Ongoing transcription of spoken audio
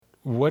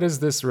what is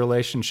this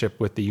relationship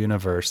with the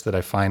universe that I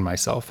find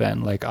myself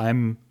in? Like I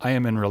am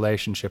in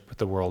relationship with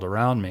the world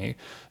around me.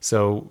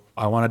 So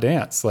I want to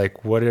dance.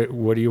 Like what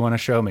do you want to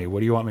show me? What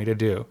do you want me to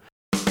do?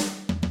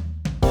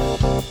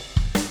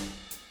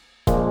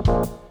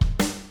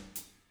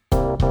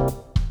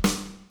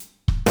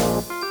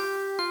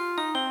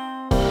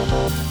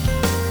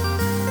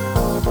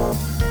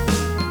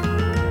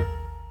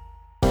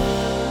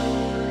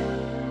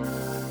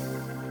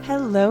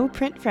 Hello,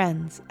 print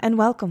friends, and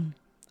welcome.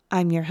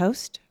 I'm your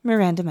host,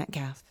 Miranda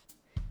Metcalf.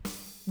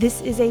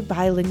 This is a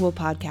bilingual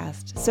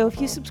podcast, so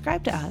if you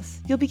subscribe to us,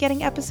 you'll be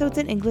getting episodes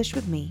in English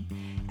with me,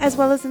 as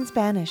well as in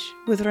Spanish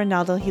with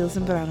Ronaldo Gil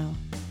Zambrano.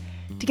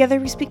 Together,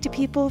 we speak to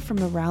people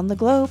from around the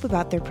globe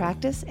about their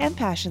practice and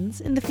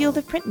passions in the field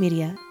of print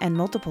media and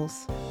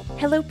multiples.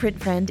 Hello, Print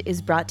Friend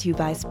is brought to you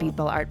by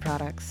Speedball Art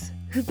Products,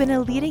 who've been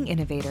a leading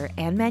innovator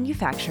and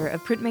manufacturer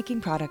of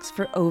printmaking products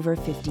for over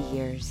 50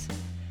 years.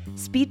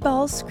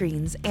 Speedball's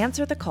screens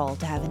answer the call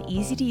to have an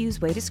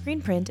easy-to-use way to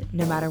screen print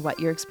no matter what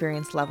your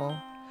experience level.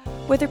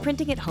 Whether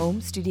printing at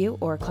home, studio,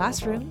 or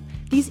classroom,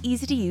 these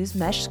easy-to-use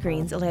mesh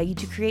screens allow you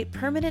to create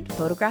permanent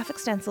photographic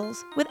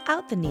stencils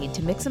without the need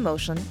to mix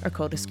emulsion or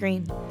coat a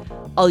screen.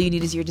 All you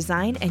need is your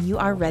design and you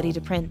are ready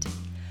to print.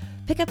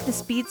 Pick up the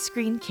Speed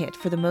Screen Kit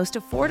for the most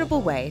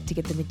affordable way to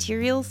get the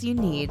materials you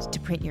need to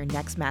print your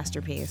next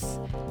masterpiece.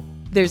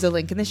 There's a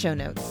link in the show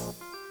notes.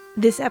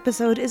 This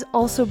episode is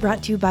also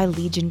brought to you by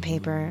Legion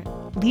Paper.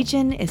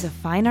 Legion is a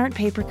fine art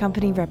paper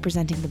company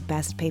representing the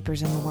best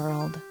papers in the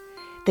world.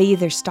 They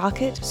either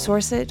stock it,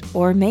 source it,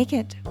 or make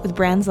it. With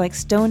brands like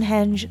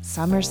Stonehenge,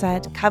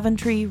 Somerset,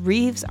 Coventry,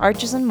 Reeves,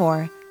 Arches, and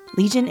more,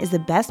 Legion is the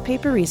best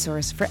paper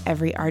resource for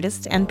every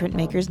artist and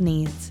printmaker's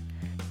needs.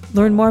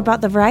 Learn more about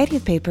the variety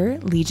of paper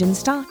Legion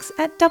stocks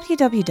at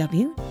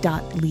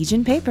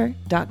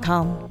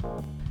www.legionpaper.com.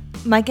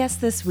 My guest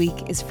this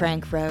week is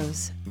Frank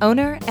Rose,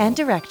 owner and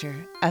director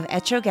of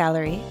Hecho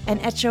Gallery and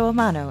Hecho a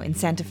Mano in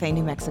Santa Fe,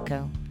 New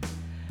Mexico.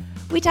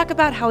 We talk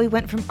about how he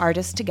went from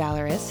artist to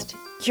gallerist,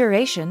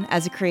 curation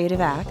as a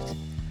creative act,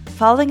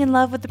 falling in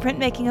love with the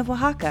printmaking of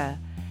Oaxaca,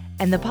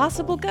 and the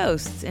possible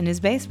ghosts in his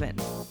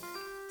basement.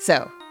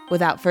 So,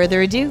 without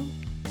further ado,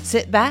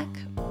 sit back,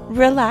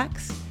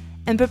 relax,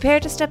 and prepare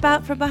to step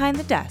out from behind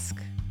the desk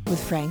with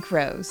Frank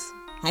Rose.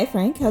 Hi,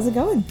 Frank. How's it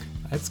going?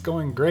 It's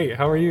going great.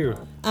 How are you?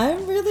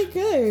 I'm really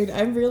good.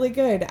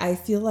 I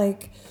feel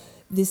like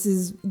this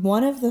is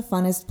one of the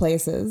funnest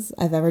places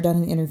I've ever done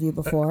an interview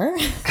before.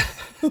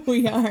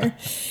 We are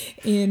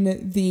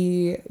in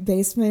the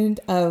basement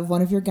of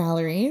one of your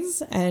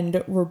galleries,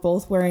 and we're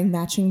both wearing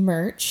matching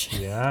merch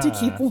to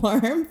keep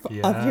warm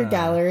of your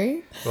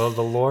gallery. Well,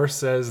 the lore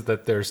says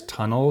that there's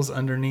tunnels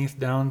underneath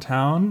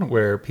downtown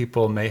where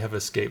people may have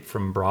escaped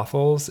from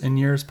brothels in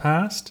years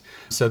past.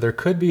 So there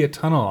could be a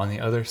tunnel on the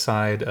other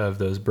side of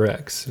those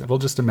bricks. We'll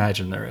just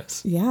imagine there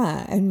is.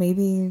 Yeah, and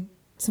maybe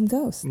some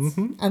ghosts.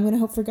 Mm-hmm. I'm going to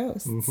hope for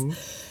ghosts. Mm-hmm.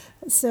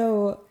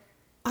 So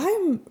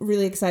I'm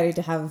really excited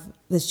to have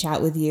this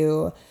chat with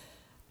you.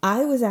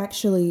 I was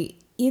actually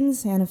in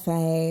Santa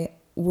Fe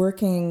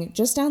working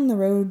just down the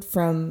road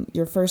from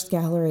your first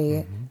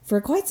gallery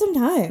for quite some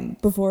time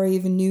before I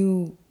even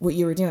knew what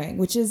you were doing,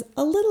 which is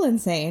a little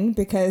insane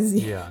because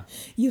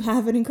you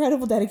have an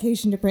incredible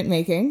dedication to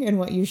printmaking and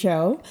what you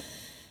show.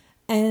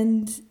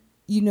 And,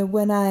 you know,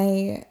 when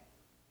I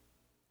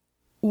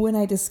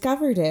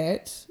discovered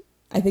it,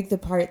 I think the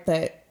part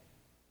that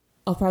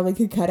I'll probably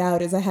could cut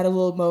out is I had a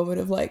little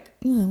moment of like,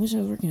 oh, I wish I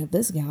was working at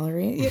this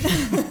gallery. You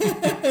know?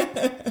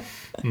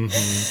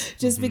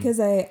 Because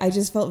I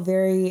just felt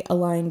very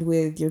aligned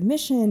with your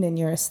mission and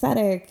your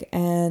aesthetic.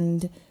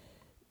 And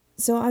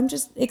so I'm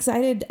just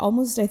excited,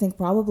 almost, I think,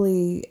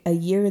 probably a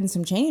year and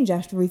some change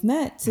after we've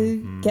met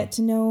to get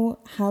to know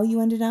how you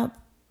ended up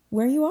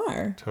where you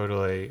are.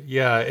 Totally.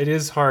 Yeah, it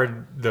is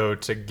hard, though,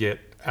 to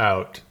get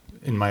out,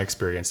 in my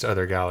experience, to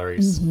other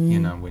galleries. You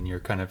know, when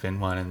you're kind of in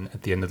one and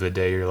at the end of the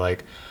day, you're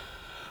like,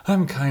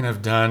 I'm kind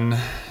of done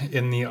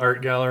in the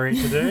art gallery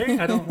today.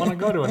 I don't want to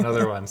go to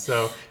another one.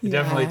 So it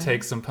definitely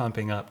takes some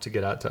pumping up to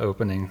get out to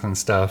openings and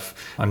stuff.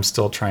 I'm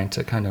still trying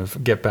to kind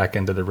of get back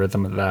into the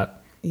rhythm of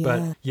that. Yeah.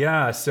 But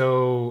yeah,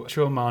 so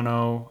Hecho a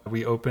Mano,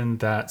 we opened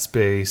that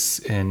space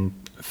in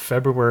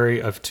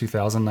February of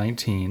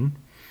 2019.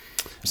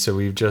 So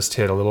we've just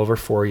hit a little over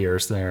 4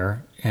 years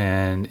there.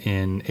 And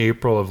in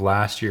April of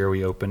last year,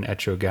 we opened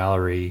Hecho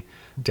Gallery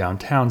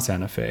downtown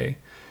Santa Fe.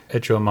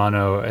 Hecho a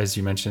Mano, as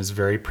you mentioned, is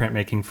very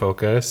printmaking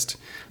focused,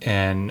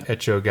 and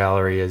Hecho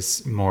Gallery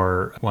is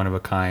more one of a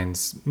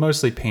kinds,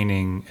 mostly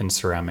painting and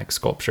ceramic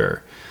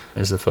sculpture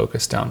is the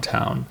focus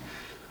downtown.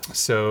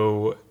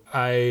 So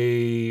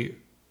I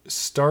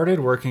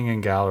started working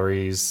in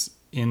galleries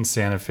in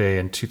Santa Fe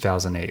in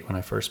 2008 when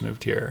I first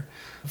moved here.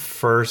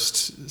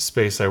 First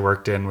space I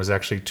worked in was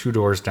actually 2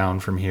 doors down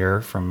from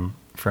here, from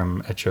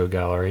Hecho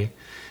Gallery.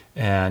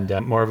 And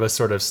more of a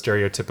sort of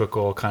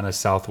stereotypical kind of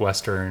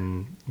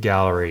Southwestern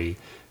gallery.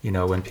 You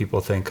know, when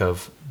people think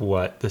of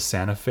what the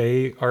Santa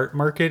Fe art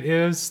market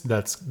is,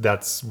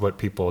 that's what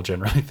people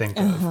generally think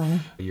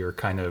of. Your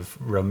kind of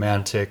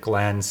romantic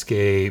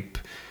landscape,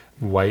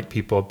 white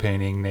people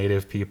painting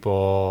native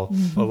people,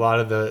 a lot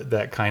of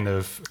that kind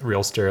of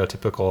real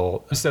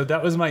stereotypical. So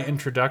that was my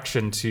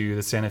introduction to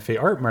the Santa Fe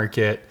art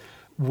market,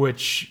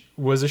 which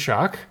was a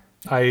shock.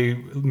 I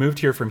moved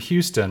here from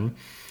Houston.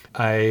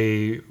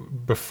 I,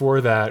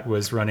 before that,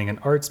 was running an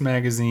arts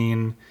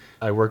magazine.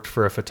 I worked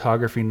for a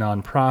photography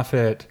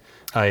nonprofit.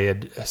 I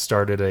had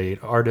started an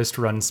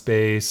artist-run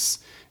space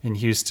in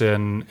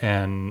Houston,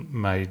 and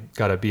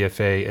got a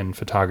BFA in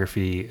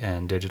photography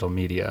and digital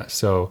media.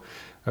 So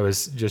I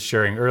was just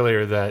sharing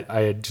earlier that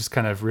I had just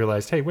kind of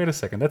realized, hey, wait a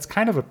second, that's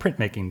kind of a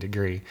printmaking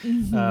degree,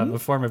 a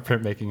form of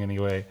printmaking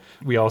anyway.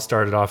 We all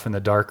started off in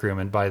the darkroom,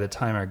 and by the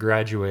time I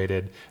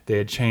graduated, they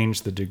had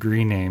changed the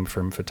degree name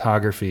from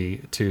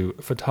photography to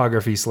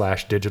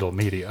photography/digital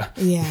media.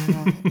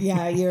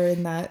 Yeah, you're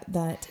in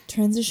that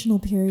transitional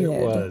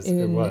period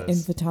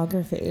in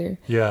photography.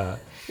 Yeah.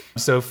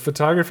 So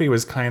photography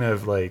was kind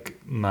of like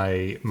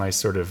my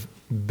sort of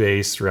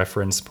base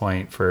reference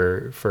point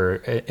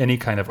for any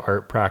kind of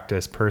art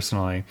practice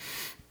personally.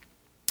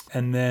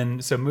 And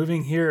then, so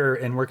moving here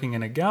and working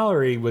in a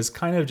gallery was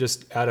kind of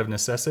just out of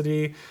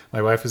necessity.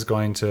 My wife was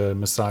going to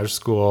massage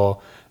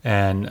school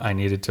and I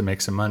needed to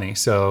make some money.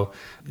 So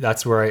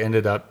that's where I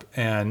ended up.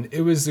 And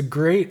it was a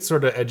great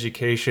sort of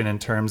education in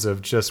terms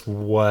of just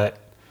what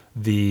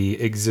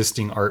the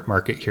existing art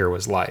market here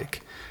was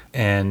like,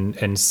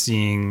 and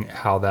seeing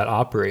how that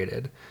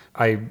operated.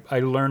 I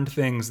learned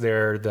things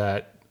there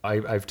that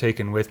I've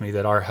taken with me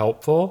that are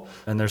helpful,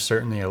 and there's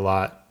certainly a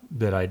lot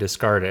that I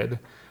discarded.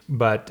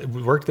 But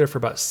we worked there for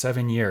about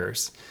 7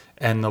 years,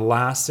 and the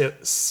last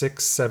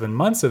 6-7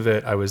 months of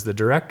it, I was the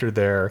director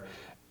there,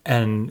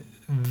 and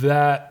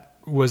that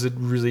was a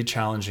really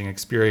challenging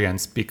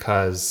experience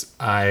because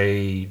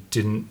I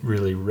didn't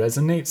really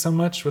resonate so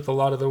much with a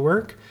lot of the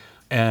work,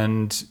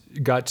 and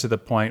got to the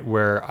point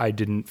where I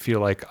didn't feel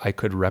like I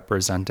could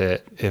represent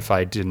it if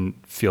I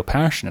didn't feel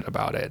passionate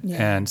about it.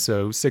 Yeah. And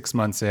so 6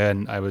 months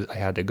in, I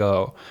had to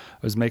go. I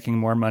was making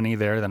more money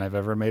there than I've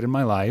ever made in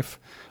my life,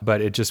 but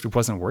it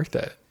wasn't worth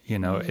it.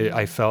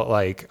 I felt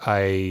like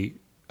I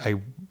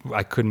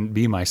couldn't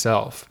be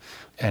myself,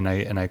 and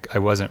I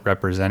wasn't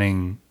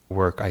representing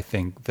work, I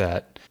think,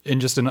 that in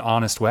just an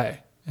honest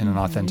way, in an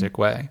authentic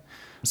way.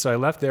 So I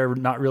left there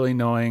not really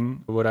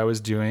knowing what I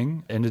was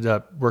doing. Ended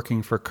up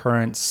working for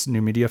Current's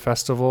New Media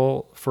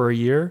Festival for a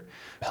year,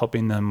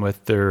 helping them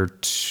with their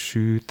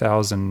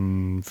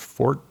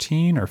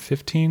 2014 or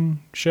 15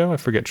 show. I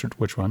forget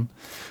which one.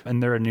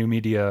 And they're a new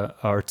media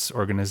arts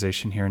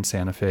organization here in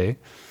Santa Fe.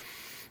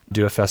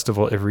 Do a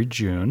festival every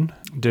June.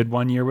 Did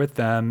 1 year with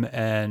them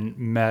and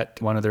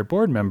met one of their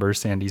board members,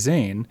 Sandy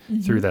Zane,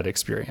 through that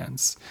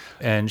experience.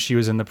 And she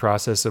was in the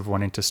process of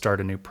wanting to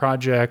start a new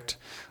project.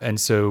 And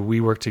so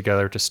we worked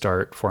together to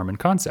start Form and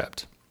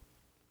Concept.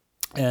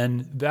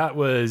 And that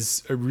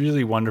was a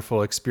really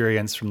wonderful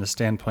experience from the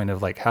standpoint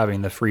of like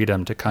having the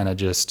freedom to kind of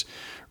just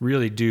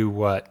really do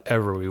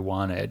whatever we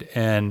wanted.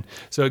 And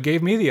so it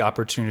gave me the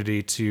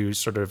opportunity to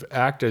sort of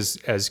act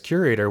as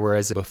curator,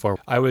 whereas before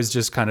I was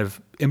just kind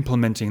of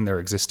implementing their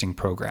existing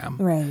program,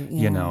 right?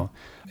 Yeah.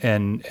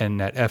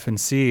 And at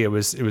F&C, it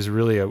was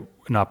really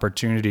an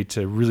opportunity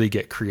to really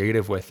get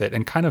creative with it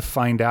and kind of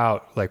find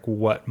out like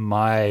what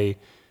my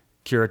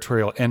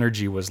curatorial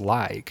energy was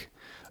like.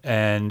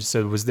 And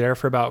so was there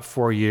for about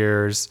 4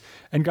 years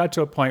and got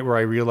to a point where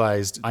I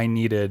realized I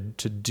needed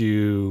to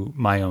do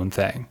my own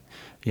thing,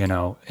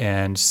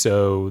 and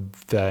so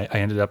I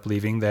ended up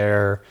leaving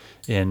there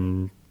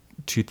in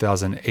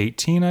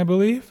 2018, I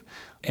believe.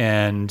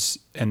 And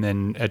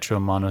then Hecho a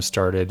Mano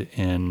started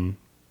in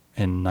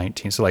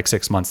 19, so like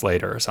 6 months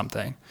later or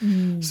something.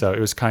 So it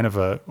was kind of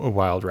a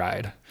wild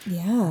ride.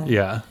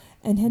 Yeah.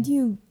 And had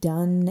you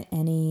done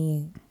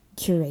any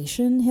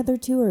curation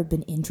hitherto, or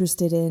been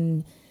interested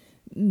in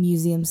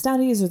museum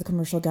studies or the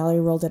commercial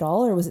gallery world at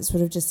all, or was it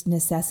sort of just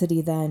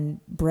necessity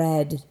then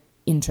bred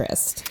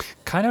interest?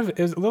 Kind of, it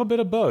was a little bit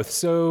of both.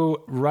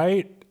 So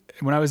right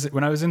when I was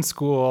in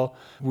school,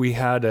 we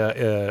had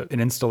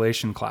an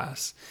installation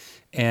class,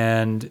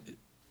 and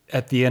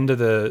at the end of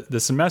the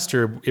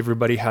semester,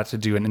 everybody had to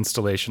do an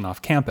installation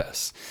off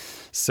campus.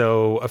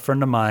 So a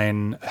friend of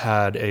mine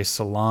had a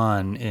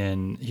salon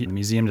in the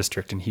museum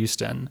district in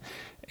Houston.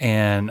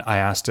 And I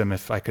asked him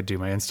if I could do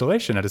my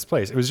installation at his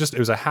place. It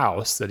was a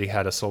house that he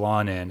had a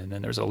salon in, and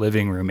then there's a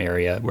living room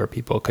area where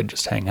people could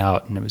just hang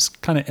out, and it was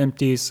kind of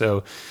empty.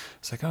 So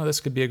it's like, oh, this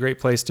could be a great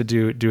place to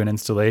do an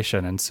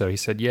installation. And so he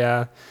said,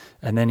 yeah.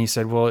 And then he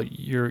said, well,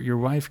 your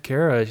wife,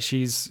 Kara,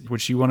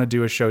 would she want to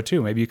do a show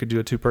too? Maybe you could do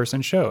a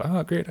 2-person show.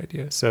 Oh, great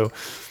idea. So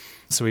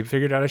we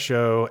figured out a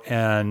show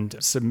and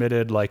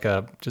submitted like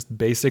a just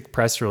basic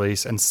press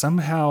release, and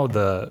somehow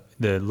the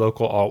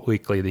local alt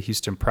weekly, the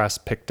Houston Press,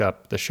 picked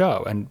up the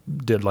show and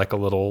did like a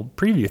little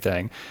preview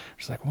thing.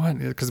 It's like, what?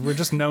 Because we're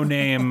just no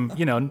name,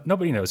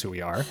 nobody knows who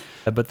we are.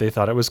 But they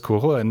thought it was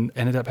cool and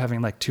ended up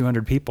having like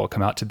 200 people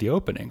come out to the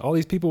opening. All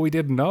these people we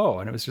didn't know.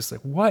 And it was just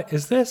like, what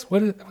is this?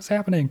 What's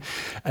happening?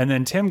 And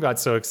then Tim got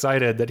so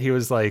excited that he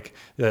was like,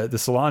 the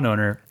salon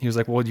owner, he was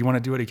like, well, do you want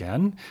to do it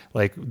again?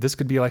 Like, this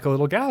could be like a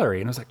little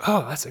gallery. And I was like, oh,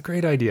 oh, that's a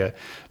great idea.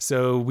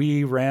 So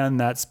we ran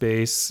that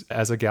space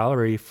as a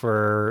gallery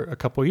for a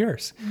couple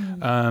years.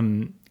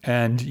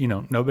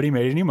 And, nobody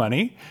made any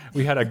money.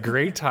 We had a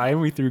great time.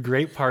 We threw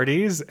great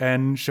parties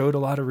and showed a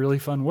lot of really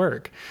fun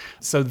work.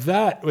 So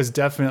that was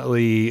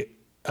definitely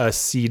a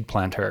seed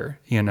planter.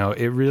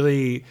 It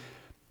really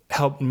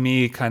helped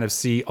me kind of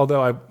see,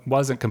 although I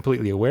wasn't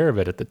completely aware of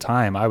it at the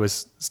time, I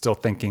was still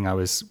thinking I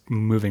was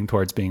moving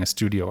towards being a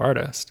studio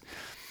artist.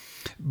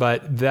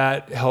 But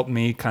that helped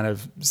me kind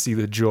of see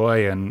the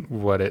joy in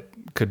what it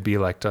could be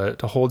like to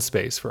hold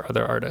space for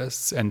other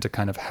artists and to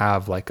kind of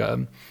have like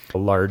a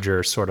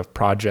larger sort of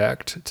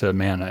project to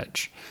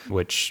manage,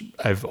 which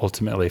I've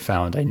ultimately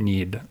found I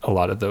need a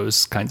lot of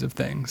those kinds of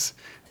things.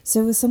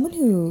 So as someone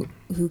who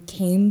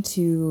came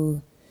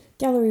to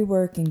gallery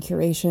work and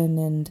curation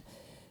and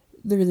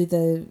really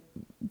the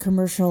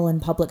commercial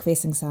and public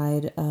facing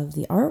side of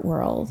the art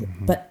world,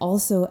 but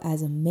also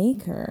as a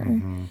maker,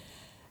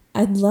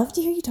 I'd love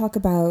to hear you talk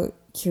about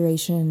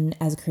curation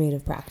as a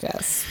creative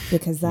practice,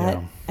 because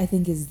that I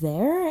think is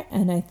there,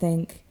 and I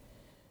think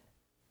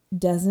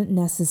doesn't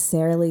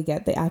necessarily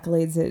get the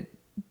accolades it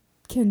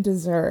can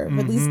deserve,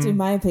 at least in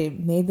my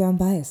opinion. Maybe I'm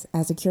biased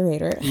as a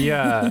curator.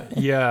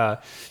 Yeah.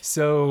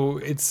 So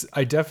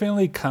I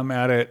definitely come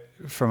at it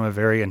from a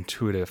very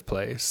intuitive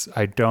place.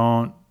 I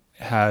don't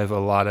have a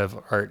lot of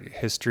art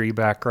history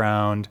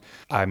background.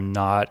 I'm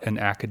not an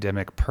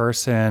academic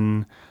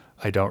person.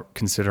 I don't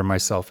consider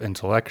myself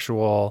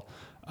intellectual.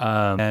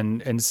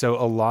 And so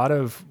a lot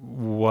of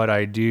what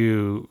I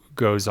do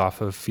goes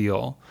off of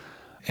feel.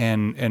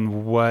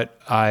 And what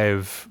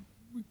I've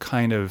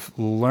kind of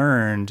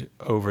learned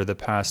over the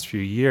past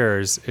few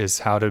years is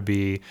how to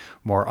be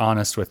more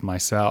honest with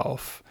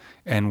myself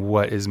and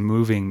what is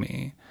moving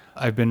me.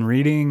 I've been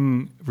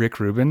reading Rick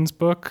Rubin's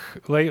book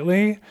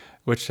lately,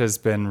 which has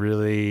been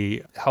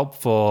really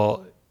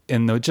helpful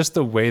in just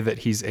the way that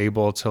he's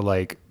able to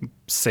like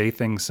say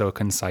things so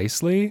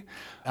concisely.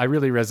 I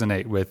really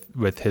resonate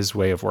with his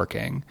way of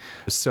working.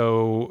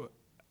 So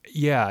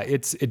yeah,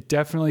 it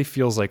definitely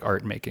feels like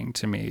art making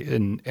to me,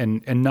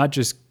 and not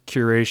just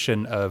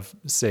curation of,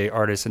 say,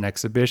 artists and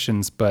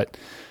exhibitions, but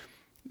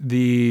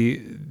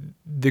the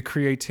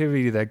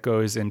creativity that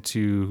goes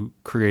into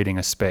creating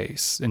a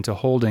space, into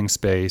holding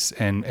space,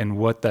 and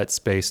what that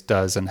space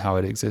does and how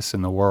it exists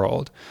in the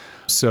world.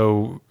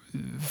 So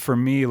for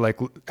me, like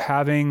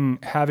having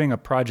a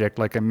project,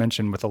 like I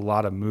mentioned, with a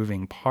lot of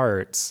moving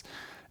parts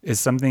is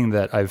something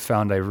that I've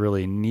found I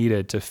really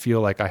needed to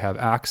feel like I have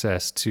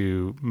access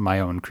to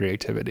my own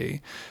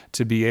creativity,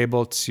 to be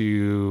able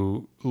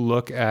to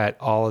look at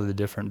all of the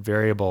different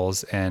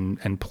variables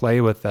and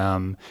play with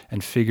them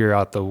and figure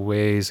out the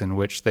ways in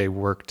which they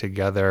work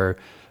together.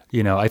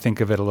 I think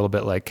of it a little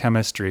bit like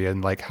chemistry,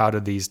 and like how do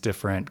these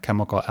different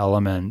chemical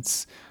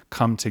elements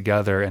come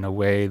together in a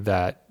way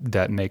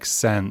that makes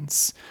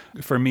sense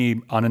for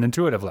me on an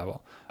intuitive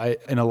level.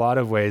 In a lot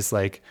of ways,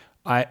 like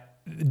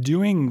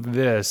doing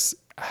this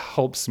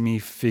helps me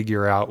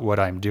figure out what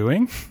I'm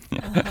doing.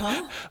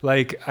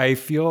 Like I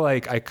feel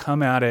like I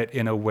come at it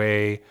in a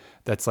way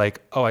that's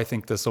like, oh, I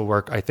think this will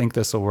work. I think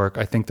this will work.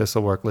 I think this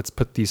will work. Let's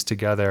put these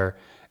together.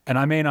 And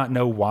I may not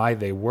know why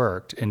they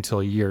worked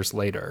until years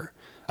later.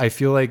 I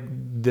feel like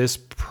this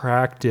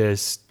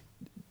practice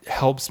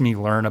helps me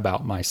learn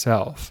about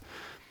myself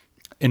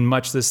in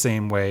much the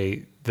same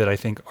way that I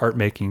think art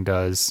making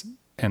does.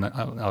 And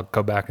I'll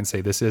go back and say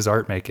this is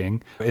art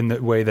making in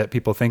the way that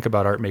people think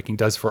about art making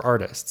does for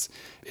artists.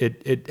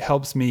 It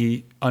helps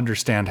me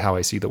understand how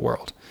I see the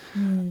world.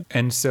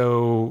 And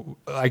so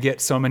I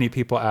get so many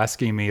people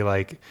asking me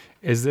like,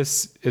 is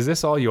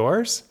this all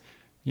yours?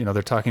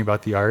 They're talking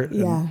about the art.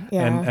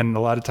 And a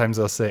lot of times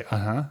they'll say,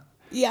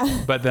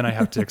 yeah. But then I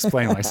have to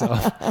explain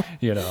myself,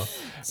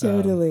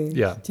 Totally.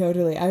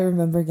 Totally. I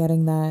remember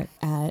getting that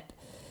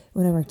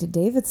when I worked at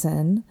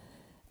Davidson,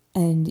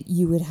 and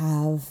you would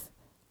have,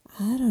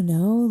 I don't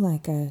know,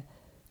 like a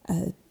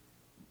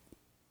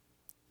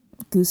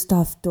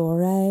Gustave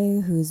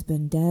Doré, who's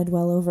been dead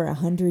well over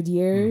 100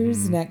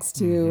 years, next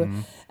to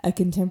a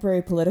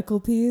contemporary political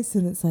piece.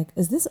 And it's like,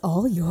 is this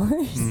all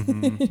yours?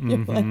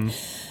 You're like,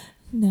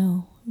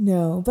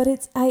 no. But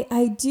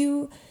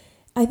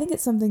I think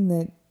it's something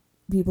that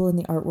people in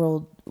the art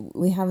world,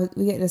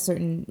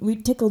 we're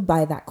tickled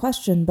by that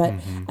question, but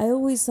I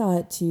always saw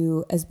it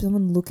too as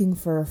someone looking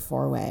for a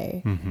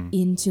foray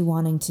into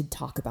wanting to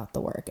talk about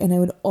the work. And I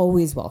would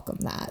always welcome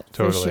that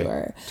for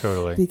sure.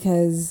 Totally.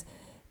 Because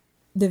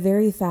the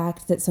very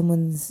fact that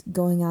someone's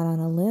going out on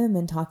a limb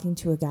and talking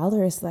to a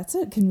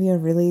gallerist, can be a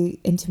really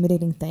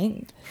intimidating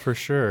thing. For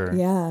sure.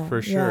 Yeah.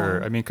 For sure.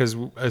 Yeah. I mean, because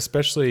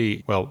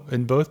especially,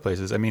 in both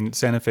places,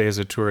 Santa Fe is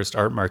a tourist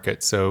art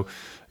market. So,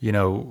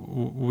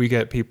 we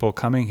get people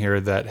coming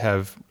here that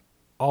have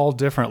all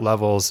different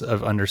levels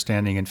of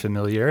understanding and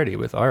familiarity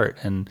with art,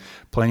 and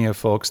plenty of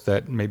folks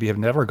that maybe have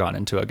never gone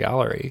into a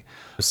gallery.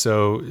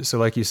 So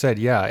like you said,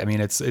 yeah, I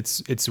mean,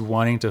 it's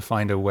wanting to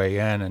find a way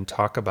in and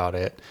talk about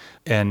it.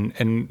 And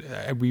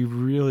we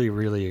really,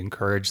 really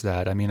encourage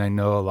that. I mean, I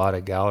know a lot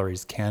of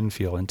galleries can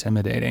feel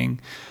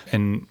intimidating,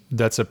 and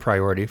that's a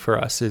priority for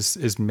us,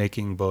 is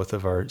making both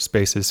of our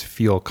spaces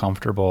feel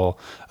comfortable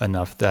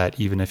enough that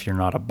even if you're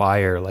not a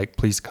buyer, like,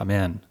 please come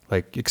in,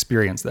 like,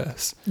 experience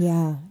this.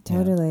 Yeah,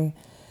 totally.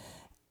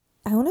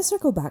 Yeah. I want to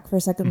circle back for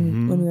a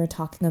second when we were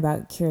talking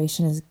about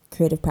curation as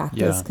creative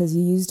practice, because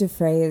you used a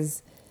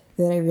phrase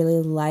that I really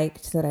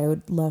liked that I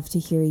would love to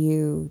hear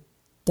you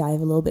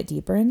dive a little bit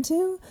deeper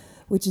into,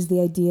 which is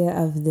the idea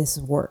of this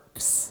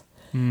works.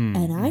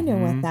 And I know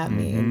what that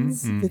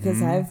means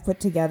because I've put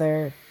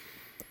together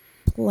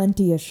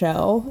plenty of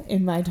show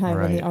in my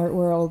time in the art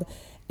world.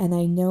 And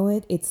I know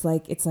it. It's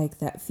like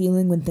that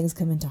feeling when things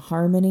come into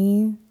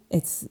harmony.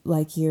 It's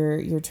like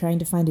you're trying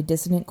to find a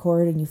dissonant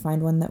chord and you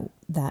find one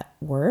that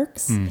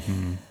works.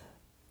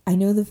 I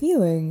know the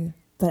feeling,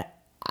 but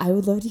I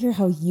would love to hear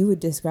how you would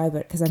describe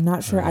it, because I'm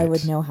not sure I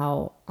would know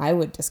how I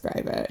would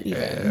describe it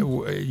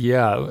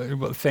even.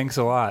 Well, thanks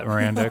a lot,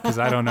 Miranda, because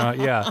I don't know.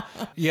 Yeah.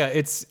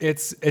 It's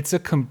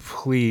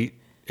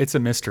a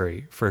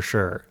mystery for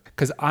sure.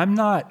 Because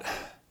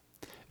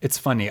it's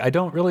funny. I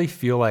don't really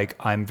feel like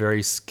I'm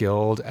very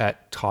skilled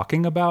at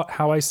talking about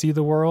how I see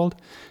the world.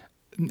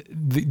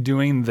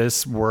 Doing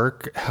this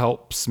work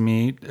helps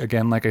me,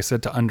 again, like I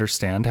said, to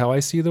understand how I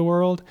see the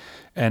world.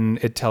 And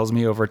it tells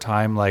me over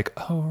time, like,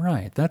 oh,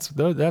 right, that's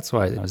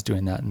why I was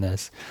doing that in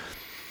this.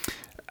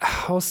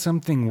 How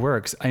something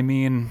works. I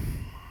mean,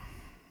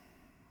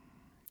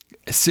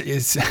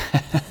 it's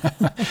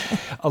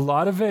a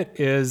lot of it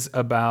is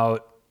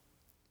about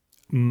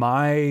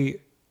my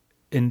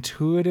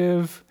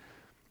intuitive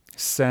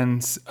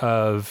sense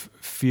of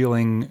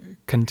feeling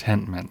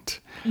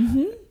contentment.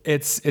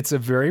 It's a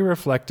very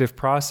reflective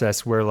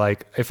process where,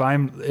 like, if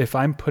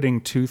I'm putting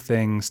two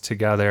things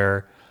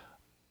together,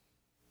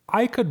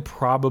 I could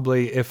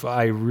probably, if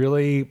I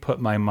really put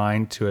my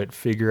mind to it,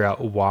 figure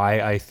out why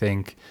I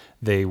think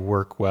they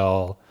work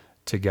well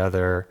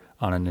together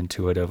on an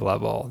intuitive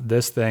level.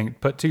 This thing,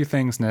 put two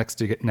things next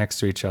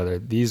to each other.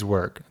 These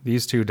work.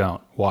 These two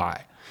don't.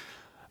 Why?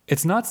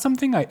 It's not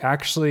something I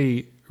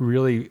actually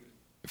really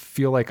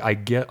feel like I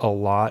get a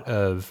lot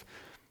of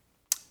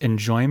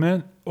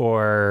enjoyment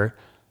or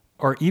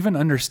even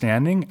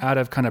understanding out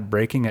of kind of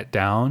breaking it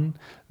down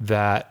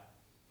that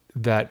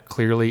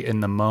clearly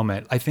in the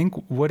moment. I think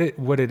what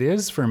it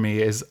is for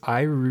me is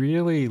I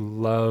really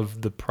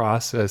love the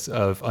process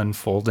of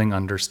unfolding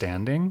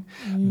understanding,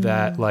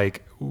 that,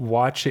 like,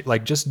 watch it,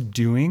 like, just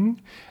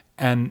doing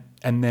and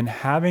then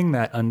having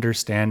that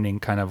understanding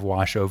kind of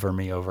wash over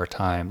me over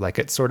time. Like,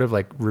 it sort of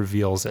like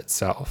reveals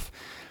itself,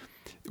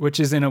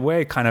 which is in a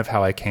way kind of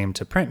how I came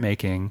to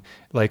printmaking.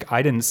 Like,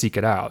 I didn't seek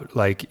it out.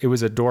 Like, it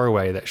was a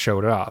doorway that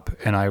showed up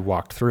and I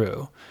walked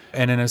through.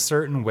 And in a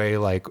certain way,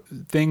 like,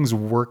 things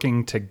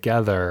working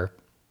together,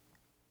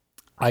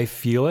 I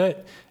feel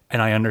it and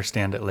I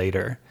understand it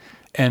later.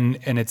 And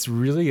it's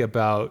really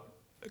about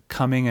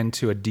coming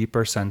into a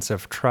deeper sense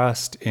of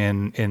trust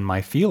in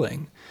my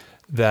feeling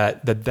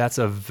that's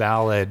a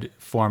valid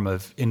form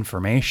of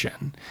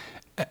information.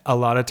 A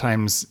lot of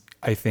times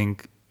I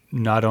think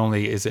not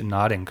only is it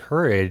not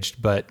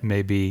encouraged, but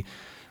maybe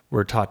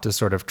we're taught to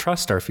sort of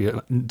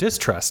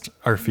distrust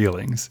our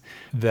feelings,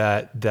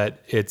 that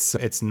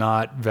it's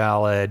not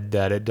valid,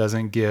 that it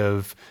doesn't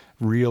give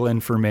real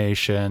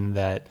information,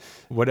 that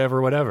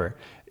whatever.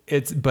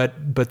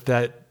 But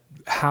that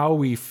how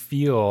we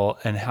feel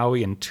and how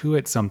we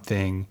intuit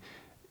something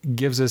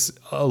gives us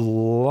a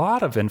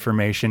lot of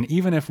information,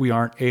 even if we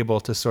aren't able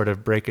to sort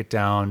of break it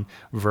down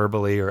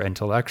verbally or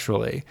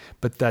intellectually,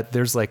 but that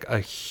there's like a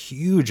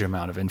huge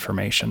amount of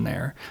information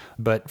there.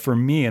 But for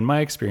me, in my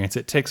experience,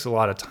 it takes a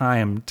lot of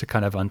time to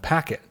kind of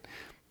unpack it.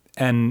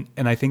 And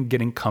I think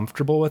getting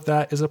comfortable with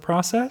that is a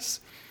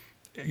process.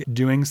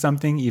 Doing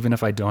something, even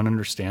if I don't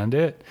understand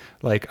it,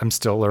 like, I'm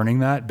still learning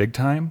that big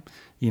time,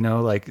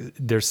 like,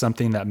 there's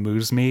something that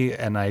moves me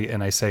and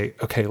I say,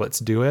 okay, let's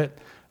do it.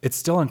 It's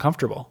still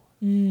uncomfortable.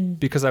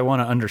 Because I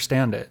want to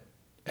understand it,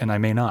 and I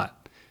may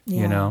not,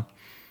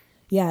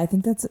 Yeah, I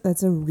think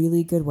that's a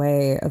really good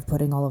way of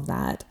putting all of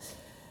that,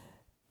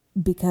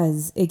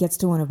 because it gets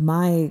to one of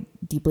my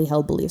deeply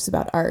held beliefs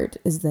about art,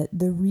 is that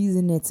the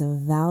reason it's a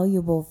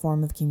valuable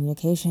form of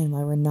communication,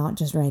 why we're not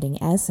just writing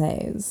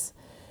essays,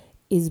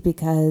 is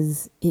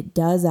because it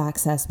does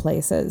access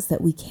places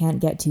that we can't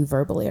get to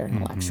verbally or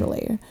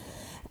intellectually.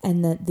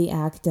 And that the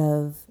act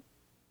of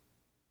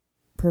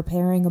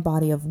preparing a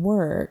body of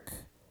work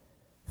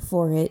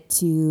for it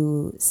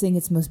to sing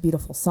its most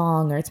beautiful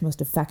song or its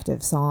most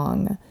effective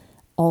song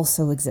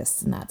also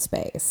exists in that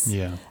space.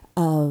 Yeah.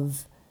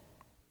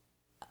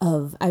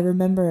 I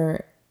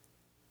remember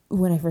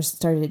when I first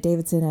started at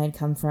Davidson, I had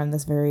come from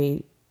this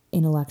very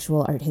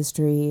intellectual art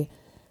history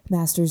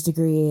master's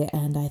degree,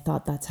 and I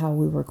thought that's how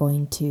we were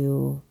going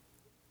to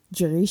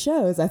jury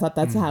shows. I thought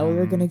that's how we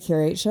were going to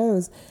curate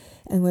shows.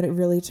 And what it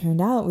really turned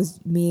out was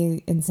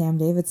me and Sam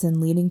Davidson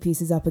leaning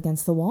pieces up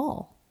against the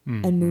wall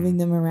and moving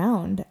them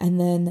around. And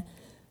then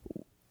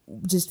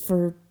just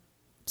for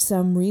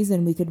some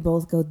reason, we could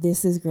both go,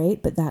 this is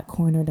great, but that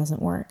corner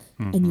doesn't work.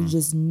 And you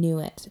just knew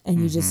it. And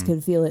you just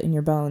could feel it in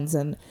your bones.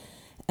 And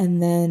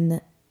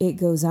then it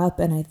goes up.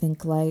 And I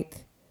think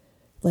like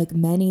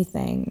many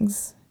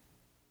things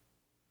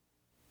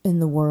in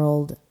the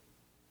world,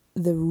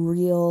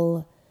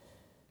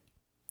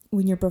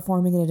 when you're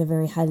performing it at a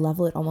very high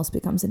level, it almost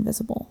becomes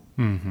invisible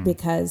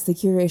because the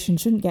curation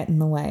shouldn't get in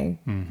the way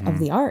of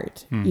the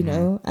art, you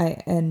know,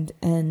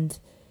 and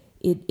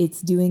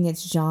it's doing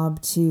its job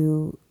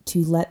to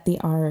let the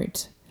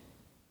art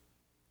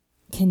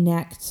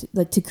connect,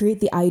 like to create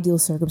the ideal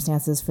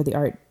circumstances for the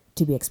art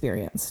to be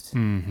experienced.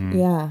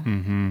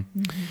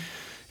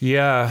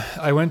 Yeah.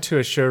 I went to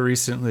a show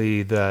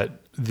recently that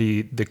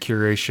the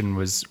curation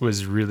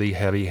was really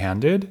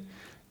heavy-handed,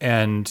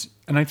 and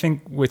I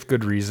think with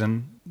good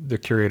reason. The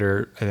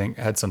curator, I think,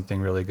 had something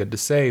really good to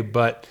say,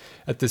 but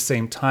at the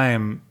same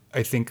time,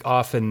 I think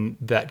often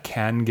that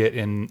can get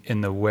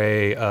in the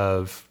way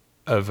of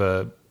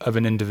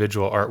an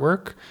individual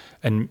artwork,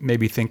 and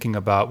maybe thinking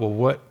about, well,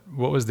 what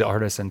was the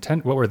artist's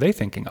intent? What were they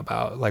thinking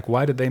about? Like,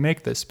 why did they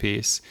make this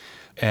piece?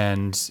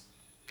 And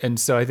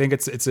so I think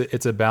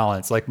it's a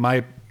balance. Like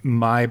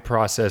my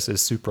process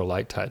is super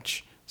light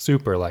touch.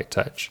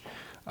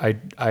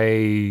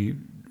 I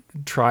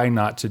try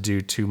not to do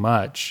too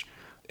much.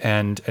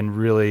 And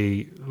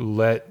really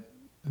let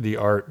the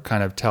art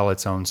kind of tell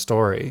its own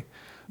story,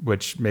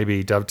 which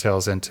maybe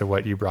dovetails into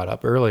what you brought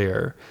up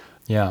earlier.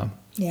 Yeah.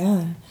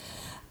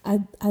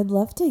 I'd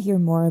love to hear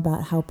more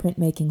about how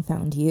printmaking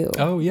found you.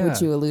 Oh, yeah.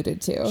 Which you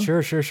alluded to.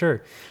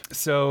 Sure.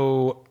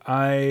 So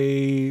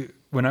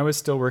when I was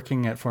still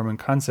working at Form and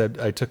Concept,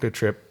 I took a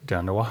trip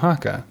down to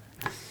Oaxaca.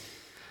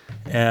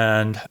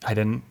 And I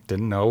didn't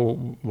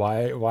know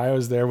why I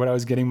was there, what I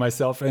was getting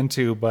myself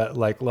into, but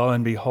like lo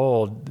and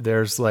behold,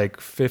 there's like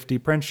 50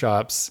 print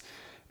shops,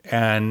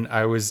 and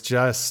I was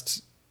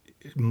just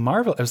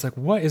marveled. I was like,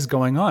 what is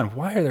going on?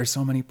 Why are there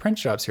so many print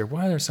shops here?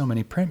 Why are there so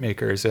many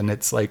printmakers? And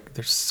it's like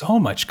there's so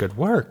much good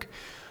work.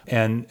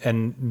 And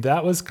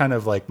that was kind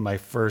of like my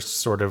first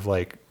sort of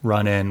like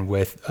run in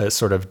with a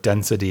sort of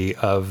density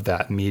of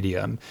that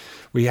medium.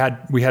 We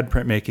had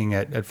printmaking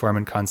at Form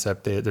and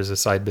Concept. There's a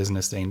side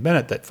business, Dane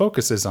Bennett, that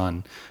focuses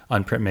on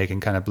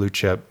printmaking, kind of blue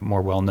chip,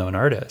 more well-known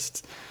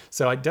artists.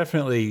 So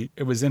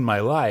it was in my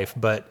life,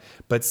 but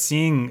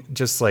seeing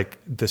just like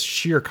the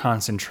sheer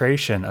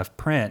concentration of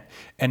print,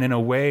 and in a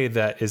way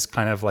that is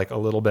kind of like a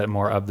little bit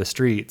more of the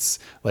streets,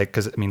 like,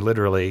 cause I mean,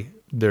 literally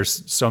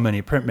there's so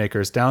many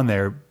printmakers down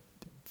there.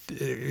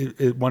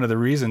 One of the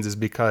reasons is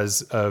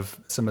because of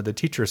some of the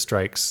teacher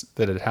strikes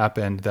that had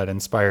happened that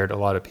inspired a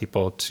lot of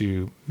people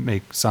to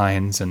make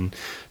signs and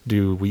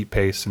do wheat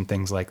paste and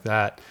things like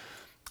that.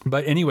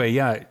 But anyway,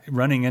 yeah,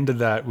 running into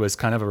that was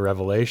kind of a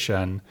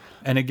revelation.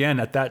 And again,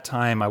 at that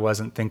time, I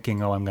wasn't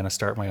thinking, oh, I'm going to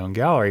start my own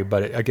gallery.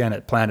 But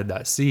it planted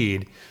that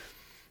seed.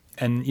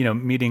 And, you know,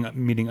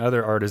 meeting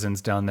other artisans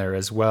down there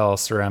as well,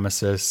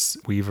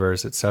 ceramicists,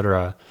 weavers,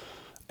 etc.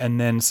 And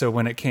then, so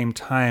when it came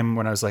time,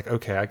 when I was like,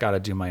 okay, I got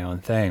to do my own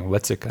thing.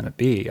 What's it going to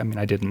be? I mean,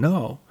 I didn't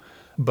know,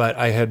 but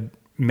I had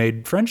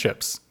made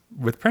friendships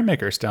with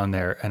printmakers down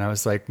there. And I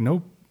was like,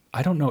 nope,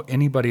 I don't know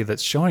anybody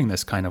that's showing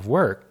this kind of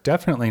work.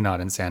 Definitely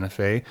not in Santa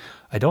Fe.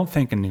 I don't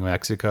think in New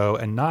Mexico,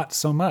 and not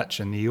so much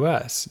in the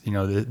U.S. You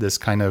know, this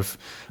kind of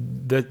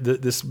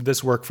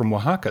this work from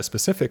Oaxaca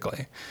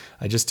specifically.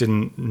 I just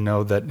didn't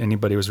know that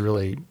anybody was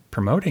really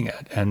promoting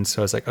it, and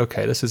so I was like,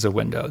 okay, this is a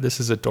window.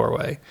 This is a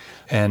doorway,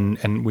 and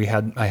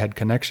I had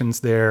connections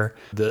there.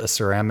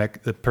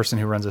 The person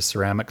who runs a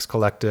ceramics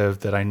collective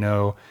that I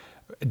know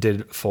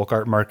did folk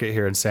art market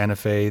here in Santa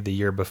Fe the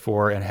year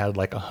before and had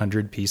like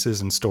 100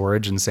 pieces in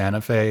storage in Santa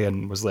Fe,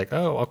 and was like,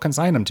 oh, I'll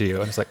consign them to you.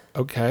 And I was like,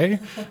 okay,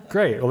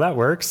 great. Well, that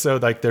works. So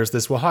like there's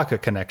this Oaxaca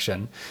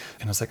connection,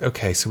 and I was like,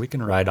 okay, so we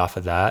can ride off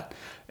of that.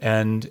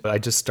 And I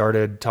just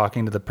started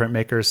talking to the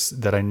printmakers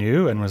that I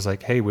knew and was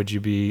like, hey, would you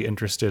be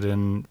interested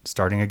in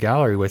starting a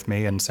gallery with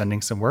me and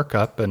sending some work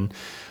up? And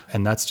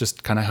that's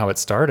just kind of how it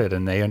started.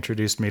 And they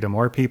introduced me to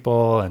more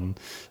people, and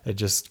it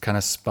just kind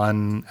of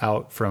spun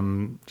out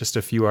from just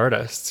a few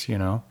artists, you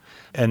know,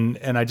 and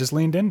I just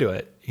leaned into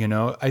it. You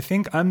know, I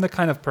think I'm the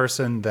kind of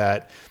person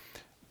that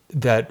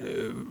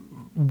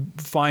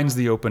finds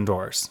the open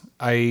doors.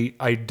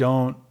 I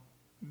don't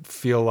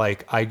feel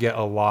like I get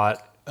a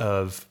lot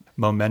of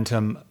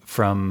momentum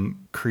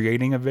from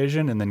creating a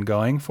vision and then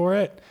going for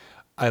it.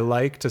 I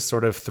like to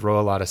sort of throw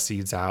a lot of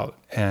seeds out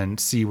and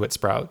see what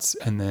sprouts,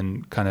 and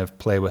then kind of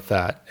play with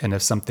that. And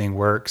if something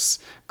works,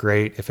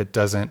 great. If it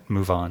doesn't,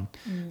 move on.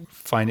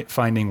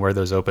 Finding where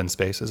those open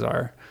spaces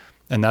are.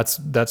 And that's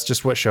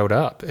just what showed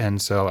up.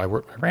 And so I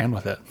ran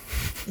with it.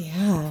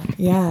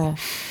 Yeah.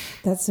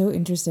 That's so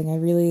interesting. I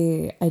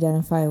really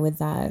identify with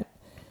that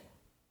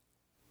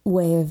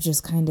way of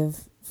just kind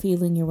of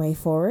feeling your way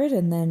forward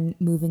and then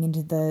moving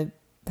into the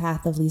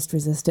path of least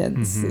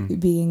resistance,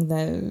 being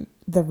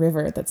the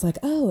river that's like,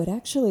 oh, it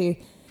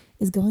actually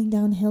going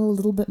downhill a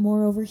little bit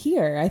more over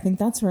here. I think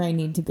that's where I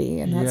need to be,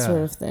 and that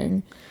sort of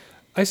thing.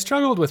 I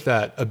struggled with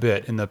that a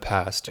bit in the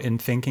past, in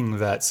thinking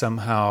that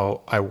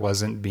somehow I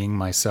wasn't being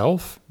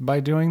myself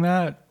by doing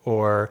that,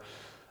 or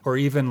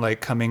even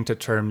like coming to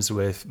terms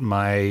with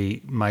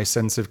my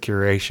sense of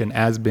curation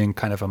as being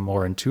kind of a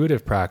more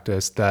intuitive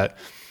practice, that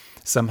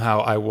somehow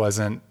I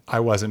wasn't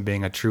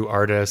being a true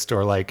artist,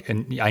 or like,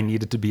 and I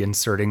needed to be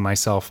inserting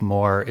myself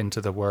more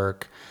into the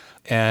work.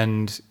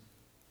 And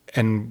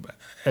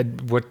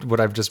what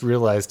I've just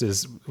realized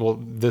is, well,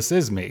 this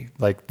is me.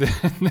 Like,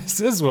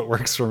 this is what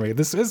works for me.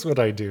 This is what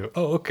I do.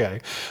 Oh, okay.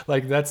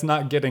 Like, that's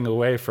not getting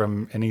away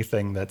from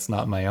anything that's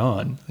not my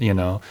own, you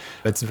know?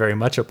 It's very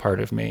much a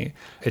part of me.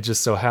 It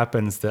just so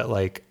happens that,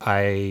 like,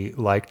 I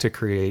like to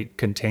create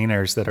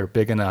containers that are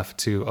big enough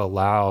to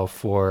allow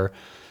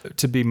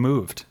to be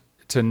moved,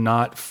 to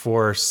not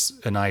force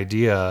an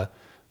idea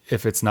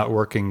if it's not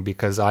working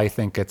because I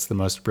think it's the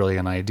most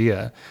brilliant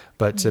idea,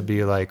 but to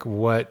be like,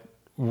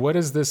 what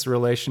is this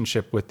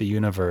relationship with the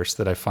universe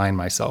that I find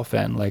myself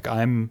in? Like,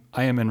 I am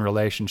in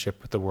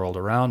relationship with the world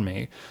around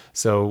me.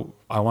 So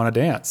I want to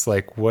dance.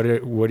 Like, what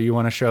do you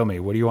want to show me?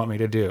 What do you want me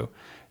to do?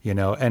 You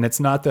know, and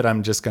it's not that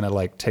I'm just going to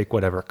like take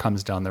whatever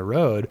comes down the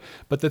road,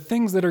 but the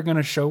things that are going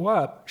to show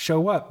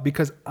up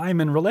because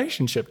I'm in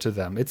relationship to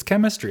them. It's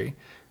chemistry,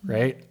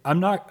 right? I'm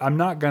not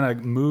going to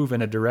move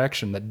in a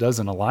direction that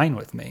doesn't align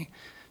with me,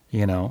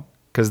 you know,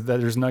 because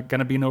there's not going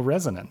to be no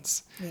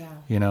resonance,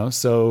 you know?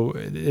 So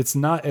it's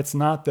not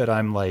that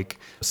I'm like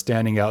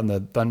standing out in the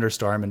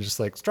thunderstorm and just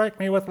like, strike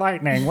me with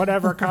lightning,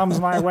 whatever comes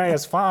my way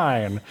is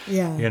fine.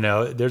 Yeah. You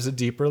know, there's a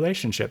deep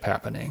relationship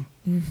happening,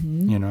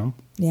 you know?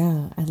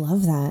 Yeah, I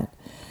love that.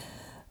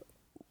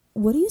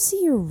 What do you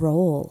see your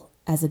role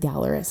as a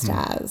gallerist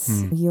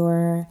as?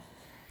 You're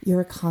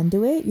a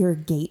conduit, you're a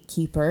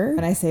gatekeeper.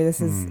 And I say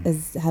this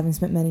as having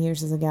spent many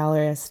years as a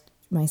gallerist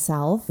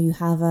myself. You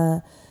have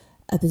a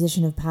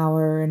position of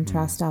power and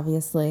trust,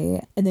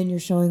 obviously. And then you're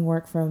showing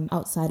work from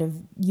outside of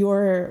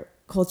your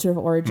culture of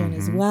origin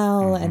as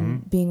well,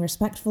 and being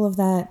respectful of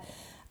that.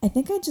 I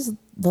think I'd just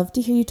love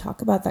to hear you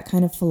talk about that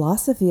kind of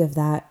philosophy of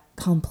that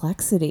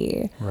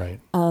complexity, right,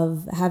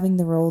 of having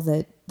the role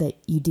that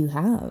you do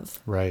have.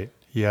 Right.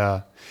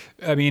 Yeah.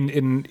 I mean,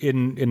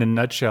 in a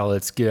nutshell,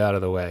 it's get out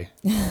of the way.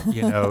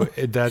 You know,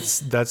 that's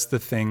the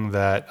thing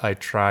that I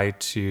try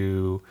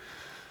to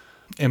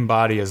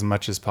embody as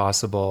much as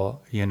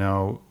possible, you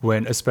know,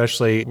 when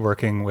especially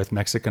working with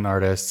Mexican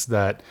artists,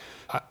 that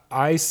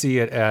I see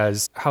it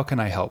as, how can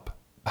I help?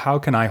 How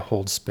can I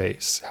hold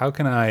space? How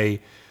can I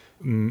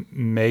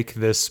make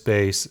this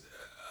space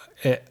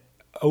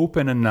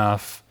open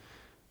enough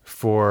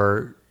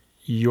for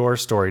your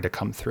story to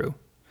come through?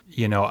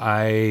 You know,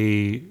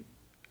 I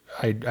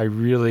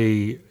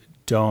really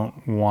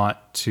don't want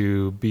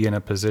to be in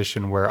a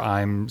position where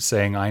I'm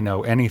saying I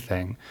know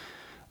anything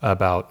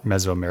about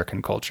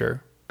Mesoamerican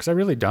culture, because I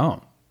really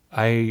don't.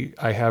 I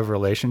have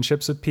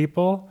relationships with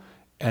people,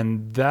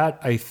 and that,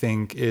 I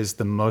think, is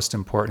the most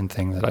important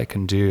thing that I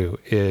can do,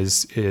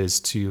 is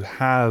to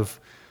have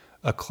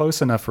a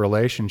close enough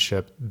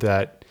relationship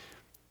that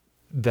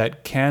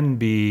can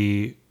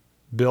be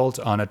built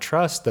on a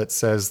trust that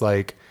says,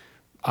 like,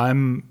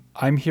 I'm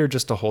here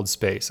just to hold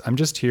space. I'm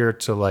just here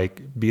to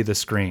like be the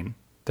screen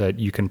that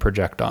you can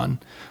project on.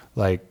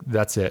 Like,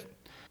 that's it.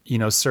 You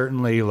know,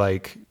 certainly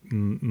like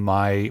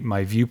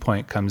my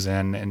viewpoint comes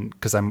in, and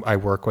because I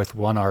work with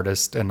one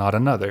artist and not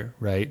another,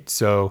 right?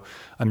 So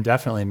I'm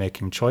definitely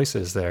making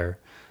choices there.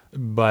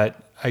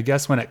 But I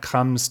guess when it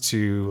comes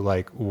to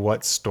like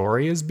what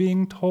story is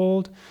being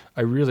told,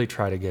 I really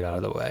try to get out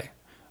of the way.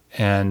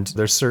 And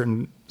there's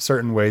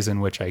certain ways in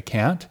which I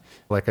can't,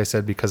 like I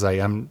said, because I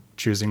am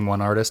choosing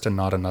one artist and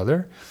not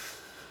another.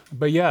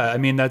 But yeah, I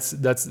mean, that's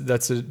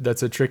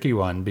a tricky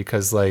one,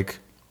 because like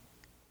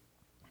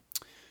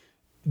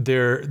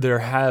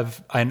I've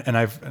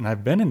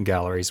been in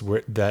galleries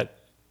where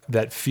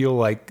that feel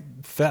like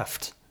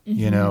theft,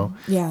 you know,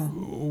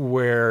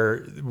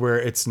 where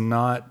it's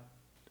not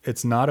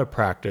a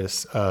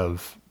practice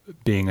of